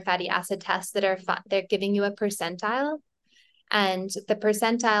these other fatty acid tests that they're giving you a percentile. And the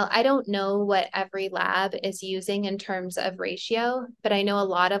percentile, I don't know what every lab is using in terms of ratio, but I know a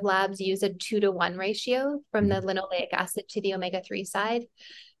lot of labs use a 2-to-1 ratio from the Mhm. linoleic acid to the omega 3 side.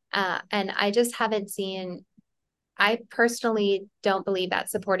 And I just haven't seen, I personally don't believe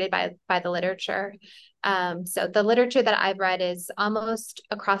that's supported by the literature. So the literature that I've read is almost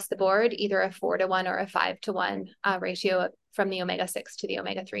across the board, either a 4-to-1 or a 5-to-1 ratio from the omega 6 to the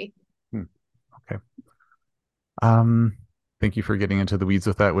omega 3. Hmm. Okay. Um, Thank you for getting into the weeds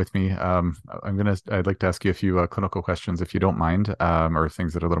with that with me. I'd like to ask you a few clinical questions if you don't mind, or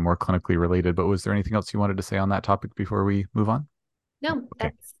things that are a little more clinically related. But was there anything else you wanted to say on that topic before we move on? No, Okay.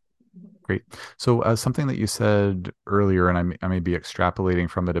 that's Great. So something that you said earlier, and I may be extrapolating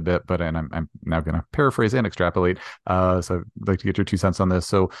from it a bit, but I'm now going to paraphrase and extrapolate. So I'd like to get your 2 cents on this.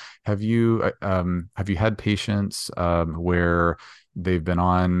 So have you had patients where they've been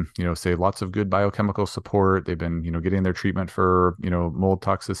on, say lots of good biochemical support, they've been, getting their treatment for, mold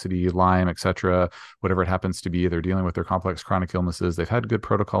toxicity, Lyme, et cetera, whatever it happens to be, they're dealing with their complex chronic illnesses, they've had good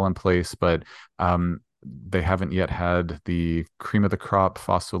protocol in place, but they haven't yet had the cream of the crop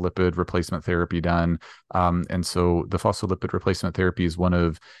phospholipid replacement therapy done. And so the phospholipid replacement therapy is one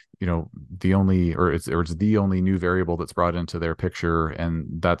of, the only, or it's the only new variable that's brought into their picture. And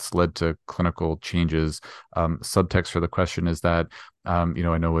that's led to clinical changes. Subtext for the question is that, I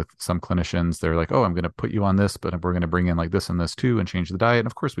know with some clinicians, they're like, oh, I'm going to put you on this, but we're going to bring in like this and this too and change the diet. And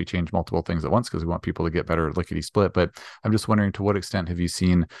of course, we change multiple things at once because we want people to get better lickety split. But I'm just wondering, to what extent have you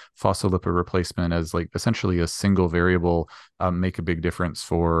seen phospholipid replacement as like essentially a single variable make a big difference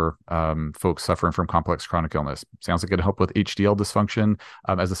for folks suffering from complex chronic illness? Sounds like it'd help with HDL dysfunction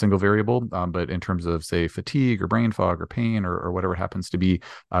as a single variable, but in terms of say fatigue or brain fog or pain or whatever it happens to be,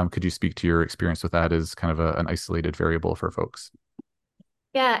 could you speak to your experience with that as kind of an isolated variable for folks?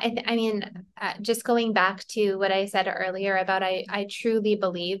 Yeah, I mean, just going back to what I said earlier about I truly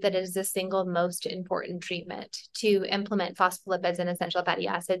believe that it is the single most important treatment to implement phospholipids and essential fatty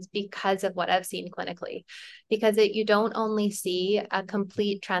acids because of what I've seen clinically. Because you don't only see a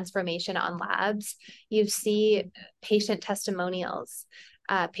complete transformation on labs, you see patient testimonials.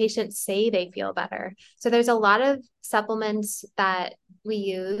 Patients say they feel better. So there's a lot of supplements that we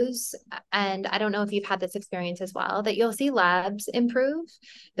use, and I don't know if you've had this experience as well, that you'll see labs improve,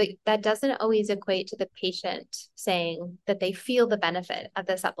 but that doesn't always equate to the patient saying that they feel the benefit of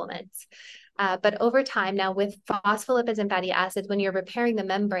the supplements. But over time now with phospholipids and fatty acids, when you're repairing the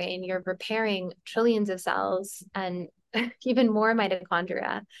membrane, you're repairing trillions of cells and even more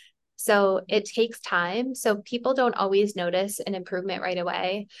mitochondria. So it takes time. So people don't always notice an improvement right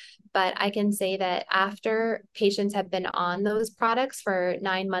away. But I can say that after patients have been on those products for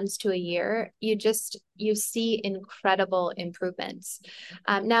 9 months to a year, you see incredible improvements.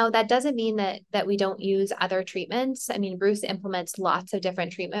 Now, that doesn't mean that we don't use other treatments. I mean, Bruce implements lots of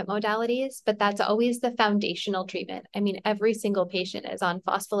different treatment modalities, but that's always the foundational treatment. I mean, every single patient is on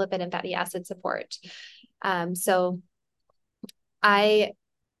phospholipid and fatty acid support. So I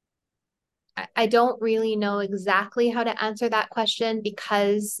I don't really know exactly how to answer that question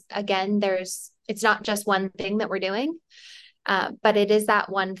because, again, it's not just one thing that we're doing, but it is that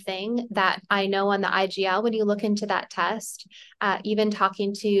one thing that I know on the IGL. When you look into that test, even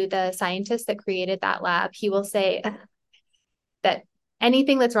talking to the scientist that created that lab, he will say that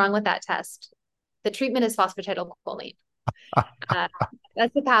anything that's wrong with that test, the treatment is phosphatidylcholine. Uh,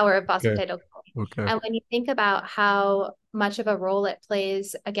 that's the power of Okay. phosphatidylcholine. Okay. And when you think about how much of a role it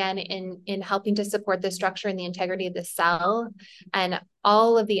plays, again, in helping to support the structure and the integrity of the cell, and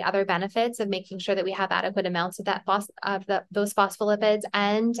all of the other benefits of making sure that we have adequate amounts of those phospholipids,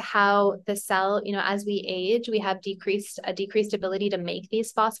 and how the cell, as we age, we have a decreased ability to make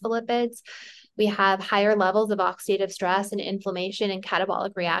these phospholipids. We have higher levels of oxidative stress and inflammation and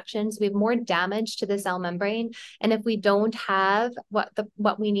catabolic reactions. We have more damage to the cell membrane. And if we don't have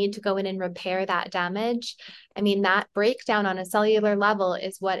what we need to go in and repair that damage, I mean, that breakdown on a cellular level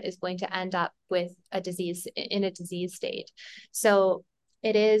is what is going to end up with a disease state. So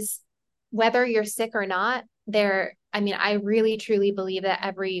it is, whether you're sick or not, I really truly believe that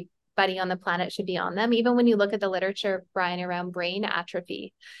everybody on the planet should be on them. Even when you look at the literature, Brian, around brain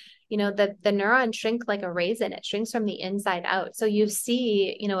atrophy, the neurons shrink like a raisin. It shrinks from the inside out. So you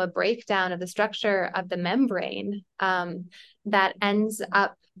see, a breakdown of the structure of the membrane that ends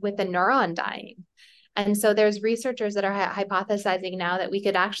up with the neuron dying. And so there's researchers that are hypothesizing now that we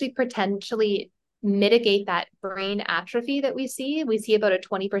could actually potentially mitigate that brain atrophy that we see. We see about a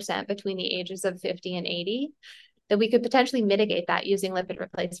 20% between the ages of 50 and 80, that we could potentially mitigate that using lipid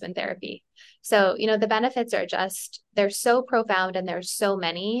replacement therapy. So, the benefits are they're so profound, and there's so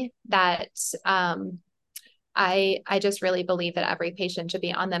many that I just really believe that every patient should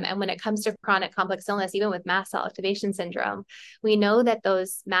be on them. And when it comes to chronic complex illness, even with mast cell activation syndrome, we know that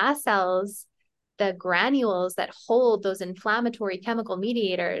those mast cells, the granules that hold those inflammatory chemical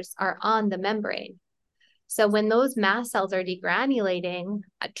mediators, are on the membrane. So when those mast cells are degranulating,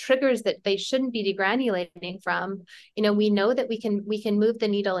 triggers that they shouldn't be degranulating from, we know that we can move the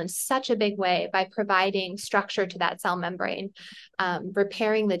needle in such a big way by providing structure to that cell membrane,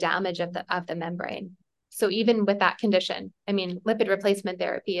 repairing the damage of the membrane. So even with that condition, I mean, lipid replacement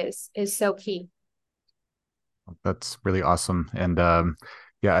therapy is so key. That's really awesome. And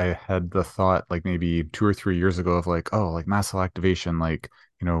yeah, I had the thought like maybe 2 or 3 years ago of like, oh, like mast cell activation, like,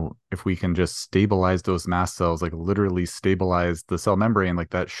 if we can just stabilize those mast cells, like literally stabilize the cell membrane, like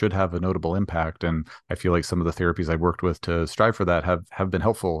that should have a notable impact. And I feel like some of the therapies I've worked with to strive for that have been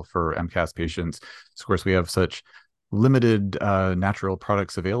helpful for MCAS patients. So of course, we have such limited natural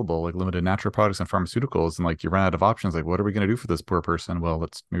products available, like limited natural products and pharmaceuticals, and like you run out of options. Like, what are we going to do for this poor person? Well,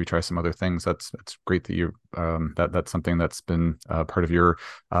 let's maybe try some other things. That's great that you that's something that's been part of your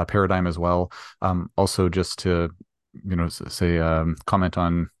paradigm as well. Also, just to say comment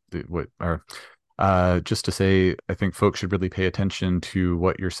on what are just to say, I think folks should really pay attention to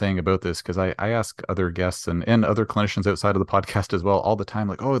what you're saying about this, because I ask other guests and other clinicians outside of the podcast as well all the time,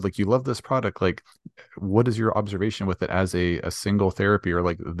 like, oh, like you love this product, like what is your observation with it as a single therapy, or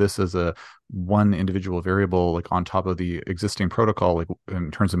like this is a one individual variable like on top of the existing protocol, like in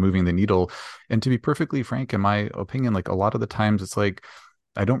terms of moving the needle. And to be perfectly frank, in my opinion, like a lot of the times it's like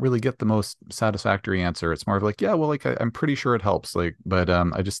I don't really get the most satisfactory answer. It's more of like, yeah, well, like I'm pretty sure it helps. Like, but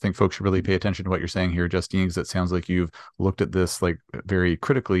I just think folks should really pay attention to what you're saying here, Justine, because it sounds like you've looked at this like very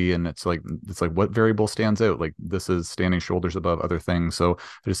critically, and it's like what variable stands out? Like this is standing shoulders above other things. So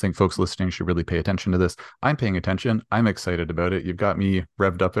I just think folks listening should really pay attention to this. I'm paying attention. I'm excited about it. You've got me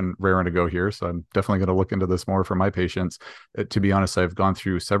revved up and raring to go here. So I'm definitely going to look into this more for my patients. To be honest, I've gone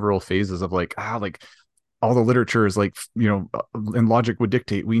through several phases of like, all the literature is like, and logic would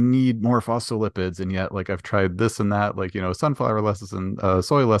dictate we need more phospholipids. And yet, like, I've tried this and that, like, sunflower lecithin,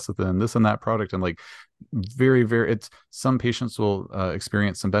 soy lecithin, this and that product. And like, very, very, some patients will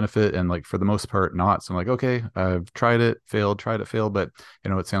experience some benefit, and like, for the most part, not. So I'm like, okay, I've tried it, failed. But,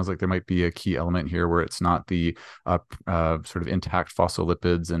 it sounds like there might be a key element here where it's not the sort of intact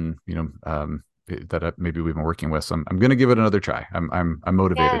phospholipids and, that maybe we've been working with. So I'm going to give it another try. I'm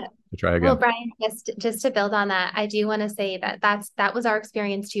motivated. Yeah. To try again. Well, Brian, just to build on that, I do want to say that was our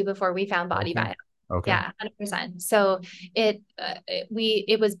experience too before we found Body Okay. Bio. Okay. Yeah, 100%. So it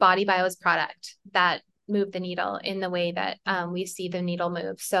was Body Bio's product that moved the needle in the way that we see the needle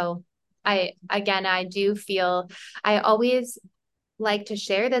move. So I do feel, I always like to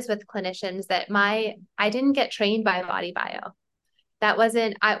share this with clinicians that I didn't get trained by Body Bio. That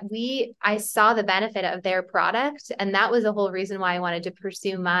wasn't, I saw the benefit of their product. And that was the whole reason why I wanted to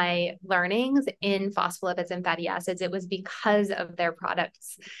pursue my learnings in phospholipids and fatty acids. It was because of their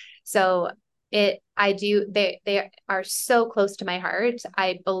products. So they are so close to my heart.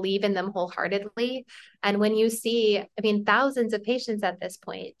 I believe in them wholeheartedly. And when you see, I mean, thousands of patients at this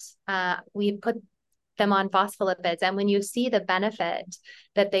point, we put them on phospholipids. And when you see the benefit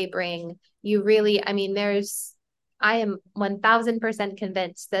that they bring, you really, I mean, I am 1000%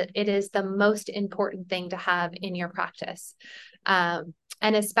 convinced that it is the most important thing to have in your practice.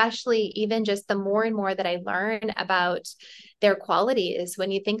 And especially even just the more and more that I learn about their qualities,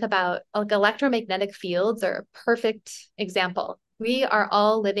 when you think about like electromagnetic fields are a perfect example. We are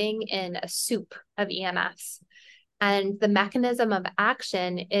all living in a soup of EMFs. And the mechanism of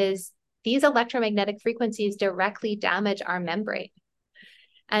action is these electromagnetic frequencies directly damage our membrane.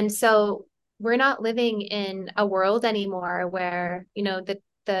 And so we're not living in a world anymore where,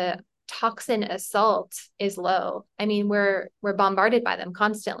 the toxin assault is low. I mean, we're bombarded by them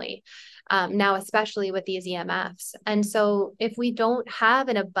constantly. Now, especially with these EMFs. And so if we don't have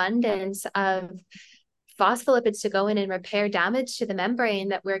an abundance of phospholipids to go in and repair damage to the membrane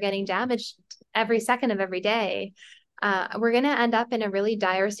that we're getting damaged every second of every day, we're going to end up in a really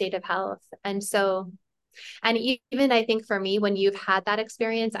dire state of health. And so, and even I think for me, when you've had that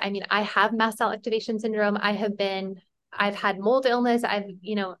experience, I mean, I have mast cell activation syndrome. I've had mold illness.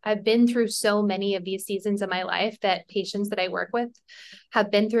 I've been through so many of these seasons of my life that patients that I work with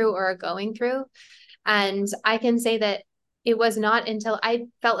have been through or are going through. And I can say that it was not until I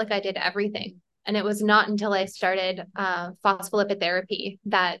felt like I did everything. And it was not until I started phospholipid therapy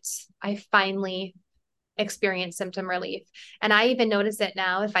that I finally experienced symptom relief. And I even notice it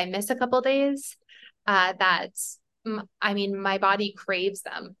now if I miss a couple days, I mean, my body craves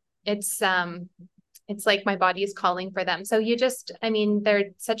them. It's like my body is calling for them. So I mean, they're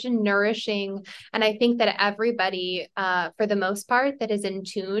such a nourishing, and I think that everybody, for the most part, that is in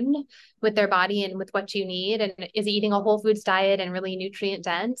tune with their body and with what you need and is eating a whole foods diet and really nutrient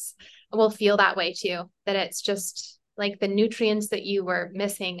dense will feel that way too, that it's just like the nutrients that you were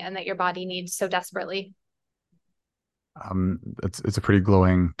missing and that your body needs so desperately. It's a pretty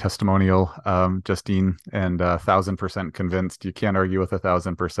glowing testimonial, Justine, and 1,000% convinced. You can't argue with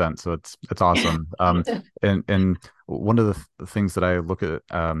 1,000%. So it's awesome. And one of the things that I look at,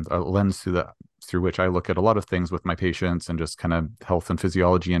 a lens through which I look at a lot of things with my patients and just kind of health and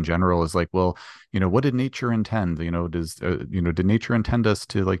physiology in general is like, well, what did nature intend? Did nature intend us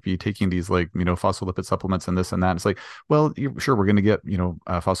to like be taking these like, phospholipid supplements and this and that? It's like, well, sure, we're going to get,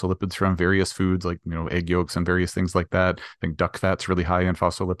 phospholipids from various foods like, egg yolks and various things like that. I think duck fat's really high in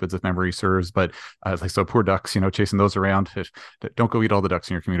phospholipids if memory serves, but like, so poor ducks, chasing those around. Don't go eat all the ducks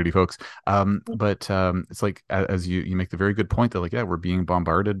in your community, folks. But it's like, as you make the very good point that like, yeah, we're being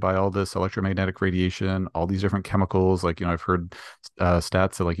bombarded by all this electromagnetic radiation, all these different chemicals. Like, I've heard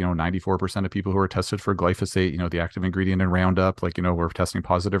stats that like, 94% of people who are tested for glyphosate, the active ingredient in Roundup, like, we're testing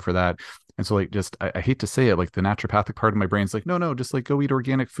positive for that. And so like, just, I hate to say it, like the naturopathic part of my brain's like, no, just like go eat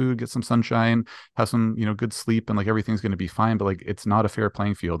organic food, get some sunshine, have some, good sleep, and like everything's going to be fine. But like, it's not a fair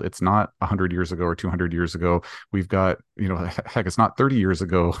playing field. It's not 100 years ago or 200 years ago. We've got, heck, it's not 30 years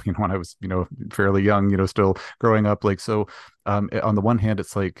ago, when I was, fairly young, still growing up. Like, so on the one hand,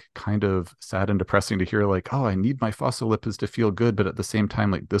 it's like kind of sad and depressing to hear like, oh, I need my phospholipids to feel good. But at the same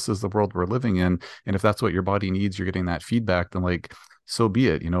time, like this is the world we're living in. And if that's what your body needs, you're getting that feedback, then like, so be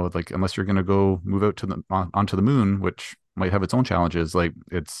it, like unless you're going to go move out onto the moon, which might have its own challenges. Like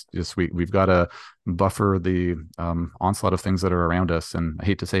it's just, we've got to buffer the onslaught of things that are around us. And I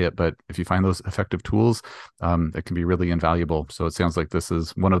hate to say it, but if you find those effective tools, it can be really invaluable. So it sounds like this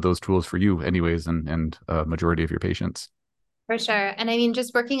is one of those tools for you anyways, and majority of your patients. For sure. And I mean,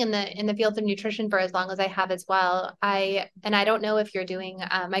 just working in the field of nutrition for as long as I have as well, I don't know if you're doing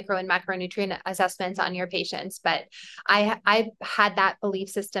micro and macronutrient assessments on your patients, but I've had that belief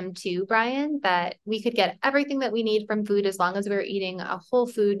system too, Brian, that we could get everything that we need from food as long as we're eating a whole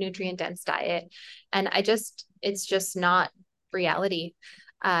food, nutrient dense diet. And it's just not reality.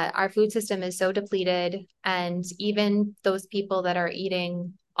 Our food system is so depleted, and even those people that are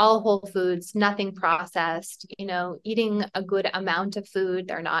eating all whole foods, nothing processed, eating a good amount of food.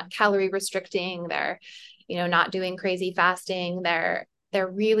 They're not calorie restricting. They're, not doing crazy fasting. They're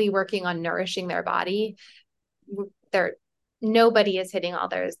really working on nourishing their body. They're nobody is hitting all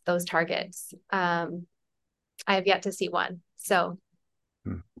those targets. I have yet to see one. So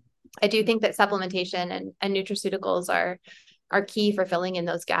Hmm. I do think that supplementation and nutraceuticals are key for filling in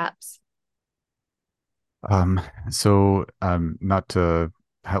those gaps. Um, not to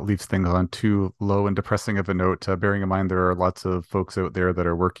leave things on too low and depressing of a note, bearing in mind there are lots of folks out there that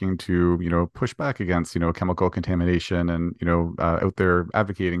are working to, push back against, chemical contamination and, out there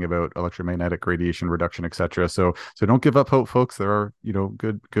advocating about electromagnetic radiation reduction, etc. So don't give up hope, folks. There are,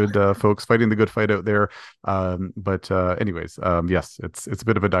 good folks fighting the good fight out there. Yes, it's a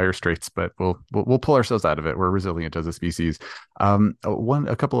bit of a dire straits, but we'll pull ourselves out of it. We're resilient as a species.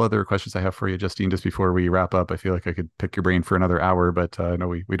 A couple other questions I have for you, Justine, just before we wrap up. I feel like I could pick your brain for another hour, but I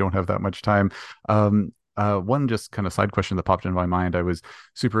know we don't have that much time. One just kind of side question that popped into my mind. I was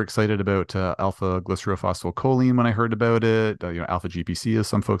super excited about alpha glycerylphosphocholene when I heard about it. Alpha GPC, as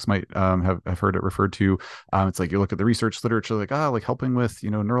some folks might have heard it referred to. It's like you look at the research literature, like helping with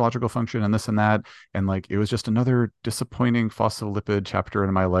neurological function and this and that, and like it was just another disappointing phospholipid chapter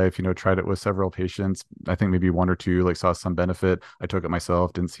in my life. Tried it with several patients. I think maybe one or two like saw some benefit. I took it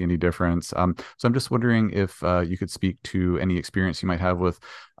myself, didn't see any difference. So I'm just wondering if you could speak to any experience you might have with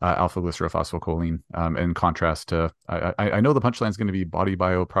alpha glycerylphosphocholene, in contrast to I know the punchline is going to be body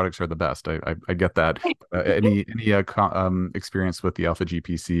bio products are the best. I get that. Any experience with the alpha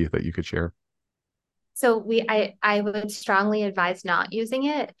GPC that you could share? So I would strongly advise not using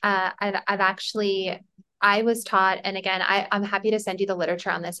it. I've actually I was taught, and again, I'm happy to send you the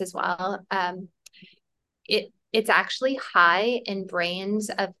literature on this as well. It's actually high in brains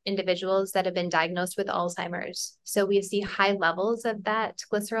of individuals that have been diagnosed with Alzheimer's. So we see high levels of that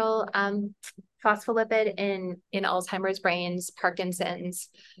glycerol phospholipid in Alzheimer's brains, Parkinson's,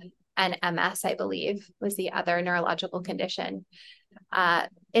 and MS, I believe, was the other neurological condition.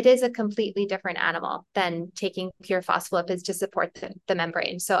 It is a completely different animal than taking pure phospholipids to support the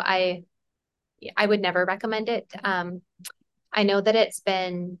membrane. So I would never recommend it. I know that it's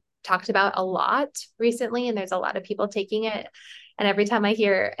been talked about a lot recently, and there's a lot of people taking it. And every time I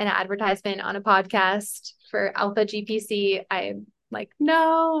hear an advertisement on a podcast for alpha GPC, I'm like,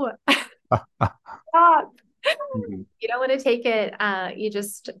 no, stop. Mhm. You don't want to take it. You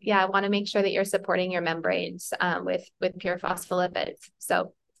just, yeah, want to make sure that you're supporting your membranes with pure phospholipids.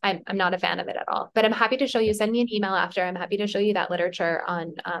 So I'm not a fan of it at all. But I'm happy to show you. Send me an email after. I'm happy to show you that literature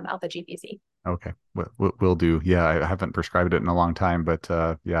on alpha GPC. Okay, we'll do. Yeah, I haven't prescribed it in a long time, but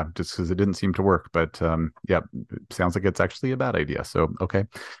yeah, just because it didn't seem to work. But yeah, it sounds like it's actually a bad idea. So okay,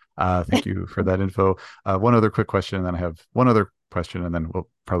 thank you for that info. One other quick question, and then I have one other question, and then we'll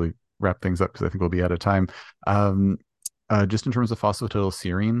probably wrap things up because I think we'll be out of time. Um, just in terms of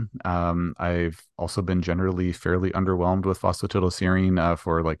phosphatidylserine, I've also been generally fairly underwhelmed with phosphatidylserine.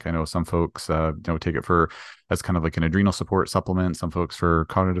 For like, I know some folks, take it for as kind of like an adrenal support supplement. Some folks for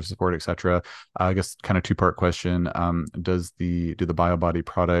cognitive support, etc. I guess kind of two-part question. Do the BioBody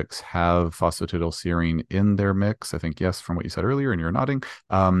products have phosphatidylserine in their mix? I think yes, from what you said earlier, and you're nodding.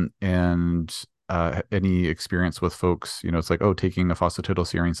 And any experience with folks, it's like, oh, taking a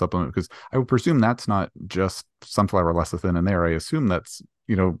phosphatidylserine supplement, because I would presume that's not just sunflower lecithin in there. I assume that's,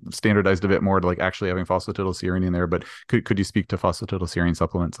 standardized a bit more to like actually having phosphatidylserine in there. But could you speak to phosphatidylserine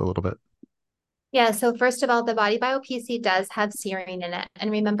supplements a little bit? Yeah, so first of all, the Body Bio PC does have serine in it. And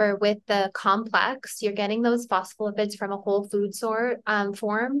remember, with the complex, you're getting those phospholipids from a whole food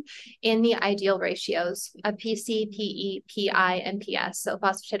form in the ideal ratios of PC, PE, PI, and PS. So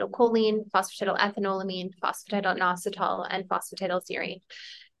phosphatidylcholine, phosphatidylethanolamine, phosphatidylinositol, and phosphatidylserine.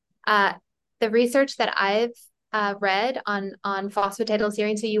 Uh, the research that I've read on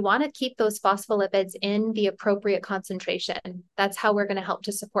phosphatidylserine. So you want to keep those phospholipids in the appropriate concentration. That's how we're going to help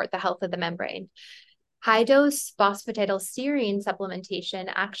to support the health of the membrane. High dose phosphatidylserine supplementation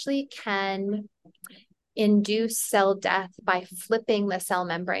actually can induce cell death by flipping the cell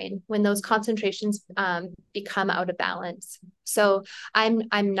membrane when those concentrations become out of balance. So I'm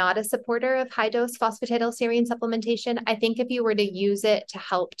not a supporter of high dose phosphatidylserine supplementation. I think if you were to use it to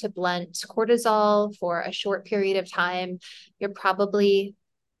help to blunt cortisol for a short period of time, you're probably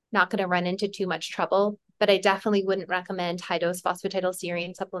not going to run into too much trouble. But I definitely wouldn't recommend high dose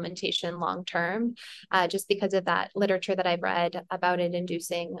phosphatidylserine supplementation long term, just because of that literature that I've read about it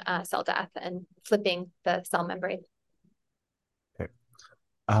inducing cell death and flipping the cell membrane. Okay.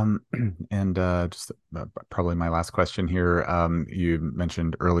 And just probably my last question here. You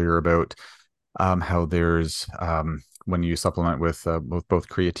mentioned earlier about how there's when you supplement with both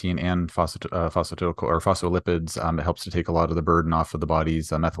creatine and phospholipids, it helps to take a lot of the burden off of the body's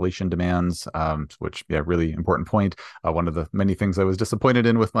methylation demands, which, yeah, really important point. One of the many things I was disappointed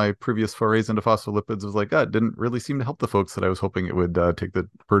in with my previous forays into phospholipids was like, it didn't really seem to help the folks that I was hoping it would take the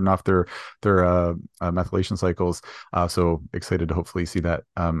burden off their methylation cycles. So excited to hopefully see that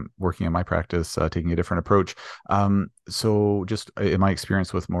working in my practice, taking a different approach. So just in my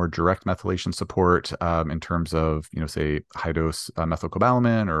experience with more direct methylation support, in terms of, say high dose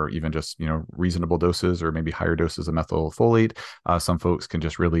methylcobalamin, or even just, reasonable doses or maybe higher doses of methylfolate, some folks can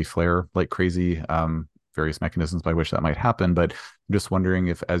just really flare like crazy. Various mechanisms by which that might happen, but I'm just wondering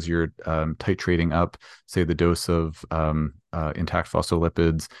if, as you're titrating up, say, the dose of intact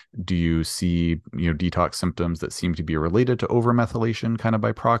phospholipids, do you see detox symptoms that seem to be related to overmethylation kind of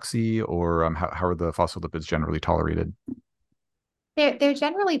by proxy, or how are the phospholipids generally tolerated? They're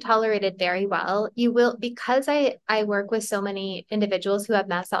generally tolerated very well. You will, because I work with so many individuals who have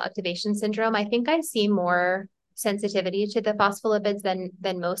mast cell activation syndrome, I think I see more sensitivity to the phospholipids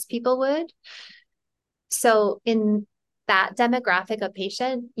than most people would. So in that demographic of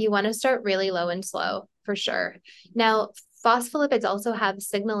patient, you want to start really low and slow for sure. Now, phospholipids also have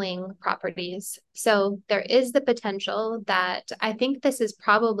signaling properties. So there is the potential that, I think this is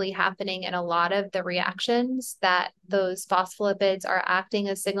probably happening in a lot of the reactions, that those phospholipids are acting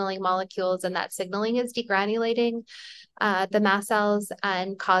as signaling molecules, and that signaling is degranulating the mast cells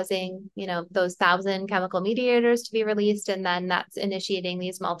and causing, those 1,000 chemical mediators to be released. And then that's initiating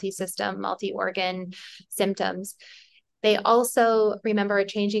these multi-system, multi-organ symptoms. They also, remember, a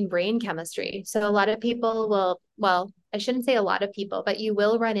changing brain chemistry. So a lot of people well, I shouldn't say a lot of people, but you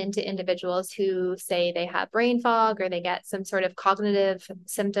will run into individuals who say they have brain fog, or they get some sort of cognitive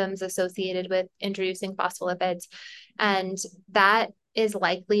symptoms associated with introducing phospholipids. And that is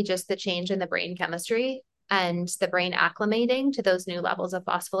likely just the change in the brain chemistry and the brain acclimating to those new levels of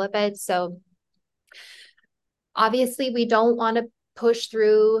phospholipids. So obviously we don't want to push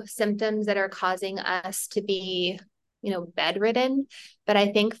through symptoms that are causing us to be, bedridden. But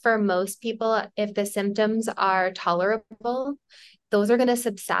I think for most people, if the symptoms are tolerable, those are going to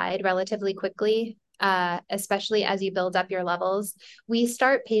subside relatively quickly, especially as you build up your levels. We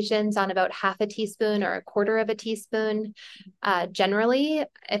start patients on about half a teaspoon or a quarter of a teaspoon, generally,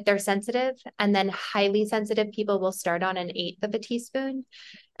 if they're sensitive, and then highly sensitive people will start on an eighth of a teaspoon,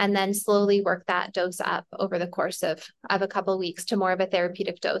 and then slowly work that dose up over the course of a couple of weeks to more of a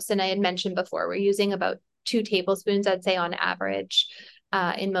therapeutic dose. And I had mentioned before, we're using about 2 tablespoons, I'd say, on average,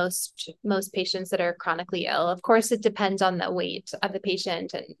 in most patients that are chronically ill. Of course, it depends on the weight of the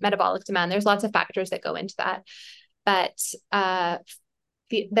patient and metabolic demand. There's lots of factors that go into that. But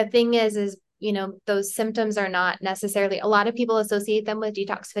the thing is, those symptoms are not necessarily, a lot of people associate them with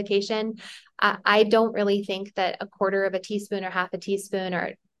detoxification. I don't really think that a quarter of a teaspoon or half a teaspoon,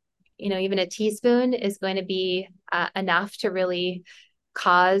 or even a teaspoon, is going to be enough to really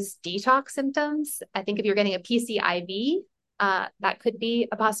cause detox symptoms. I think if you're getting a PCIV, that could be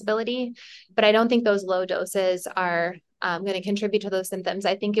a possibility, but I don't think those low doses are going to contribute to those symptoms.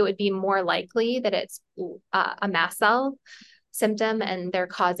 I think it would be more likely that it's a mast cell symptom, and they're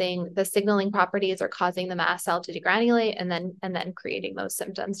causing, the signaling properties are causing the mast cell to degranulate, and then creating those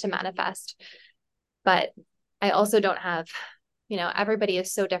symptoms to manifest. But I also don't have, everybody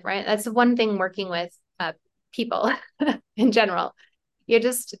is so different. That's one thing working with people in general.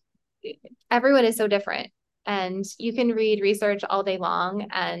 Everyone is so different, and you can read research all day long,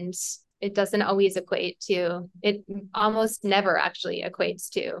 and it doesn't always equate to, it almost never actually equates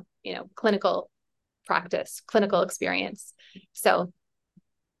to, clinical practice, clinical experience. So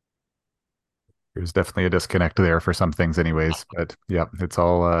There's definitely a disconnect there for some things anyways, but yeah, it's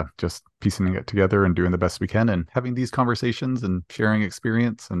all just piecing it together and doing the best we can and having these conversations and sharing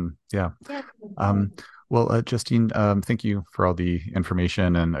experience. And yeah. yeah. Well, Justine, thank you for all the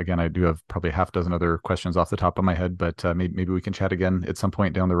information. And again, I do have probably a half dozen other questions off the top of my head, but maybe we can chat again at some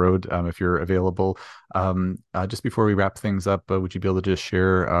point down the road, if you're available. Just before we wrap things up, would you be able to just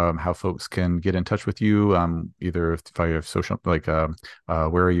share how folks can get in touch with you, either via social, like where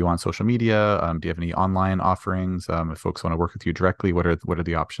are you on social media? Do you have any online offerings? If folks want to work with you directly, what are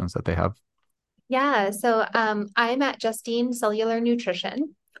the options that they have? Yeah. So I'm at Justine Cellular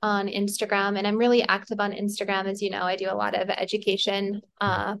Nutrition on Instagram, and I'm really active on Instagram. As you know, I do a lot of educational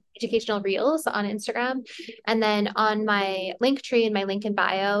reels on Instagram. And then on my link tree and my link in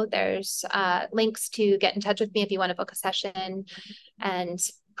bio, there's links to get in touch with me if you want to book a session, and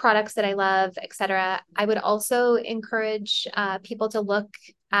products that I love, etc. I would also encourage people to look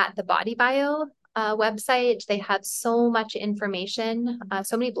at the Body Bio website. They have so much information,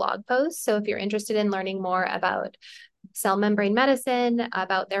 so many blog posts. So if you're interested in learning more about cell membrane medicine,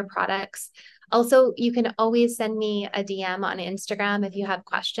 about their products. Also, you can always send me a DM on Instagram if you have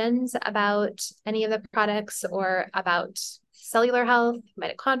questions about any of the products or about cellular health,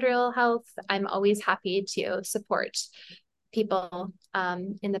 mitochondrial health. I'm always happy to support people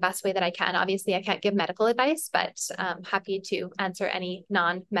in the best way that I can. Obviously, I can't give medical advice, but happy to answer any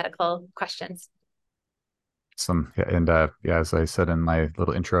non-medical questions. Some and yeah, as I said in my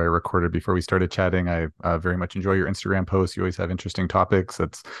little intro I recorded before we started chatting, I very much enjoy your Instagram posts. You always have interesting topics.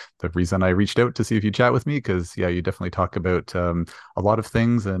 That's the reason I reached out to see if you chat with me, because yeah, you definitely talk about a lot of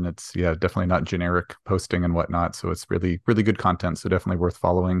things, and it's yeah definitely not generic posting and whatnot. So it's really good content. So definitely worth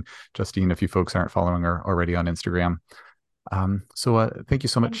following, Justine, if you folks aren't following her already on Instagram. Thank you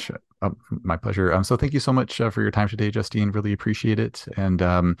so much. My pleasure. So thank you so much for your time today, Justine. Really appreciate it. And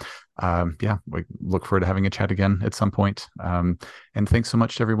yeah, we look forward to having a chat again at some point. And thanks so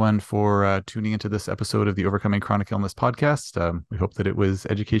much to everyone for tuning into this episode of the Overcoming Chronic Illness podcast. We hope that it was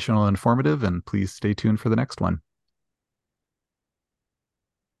educational and informative, and please stay tuned for the next one.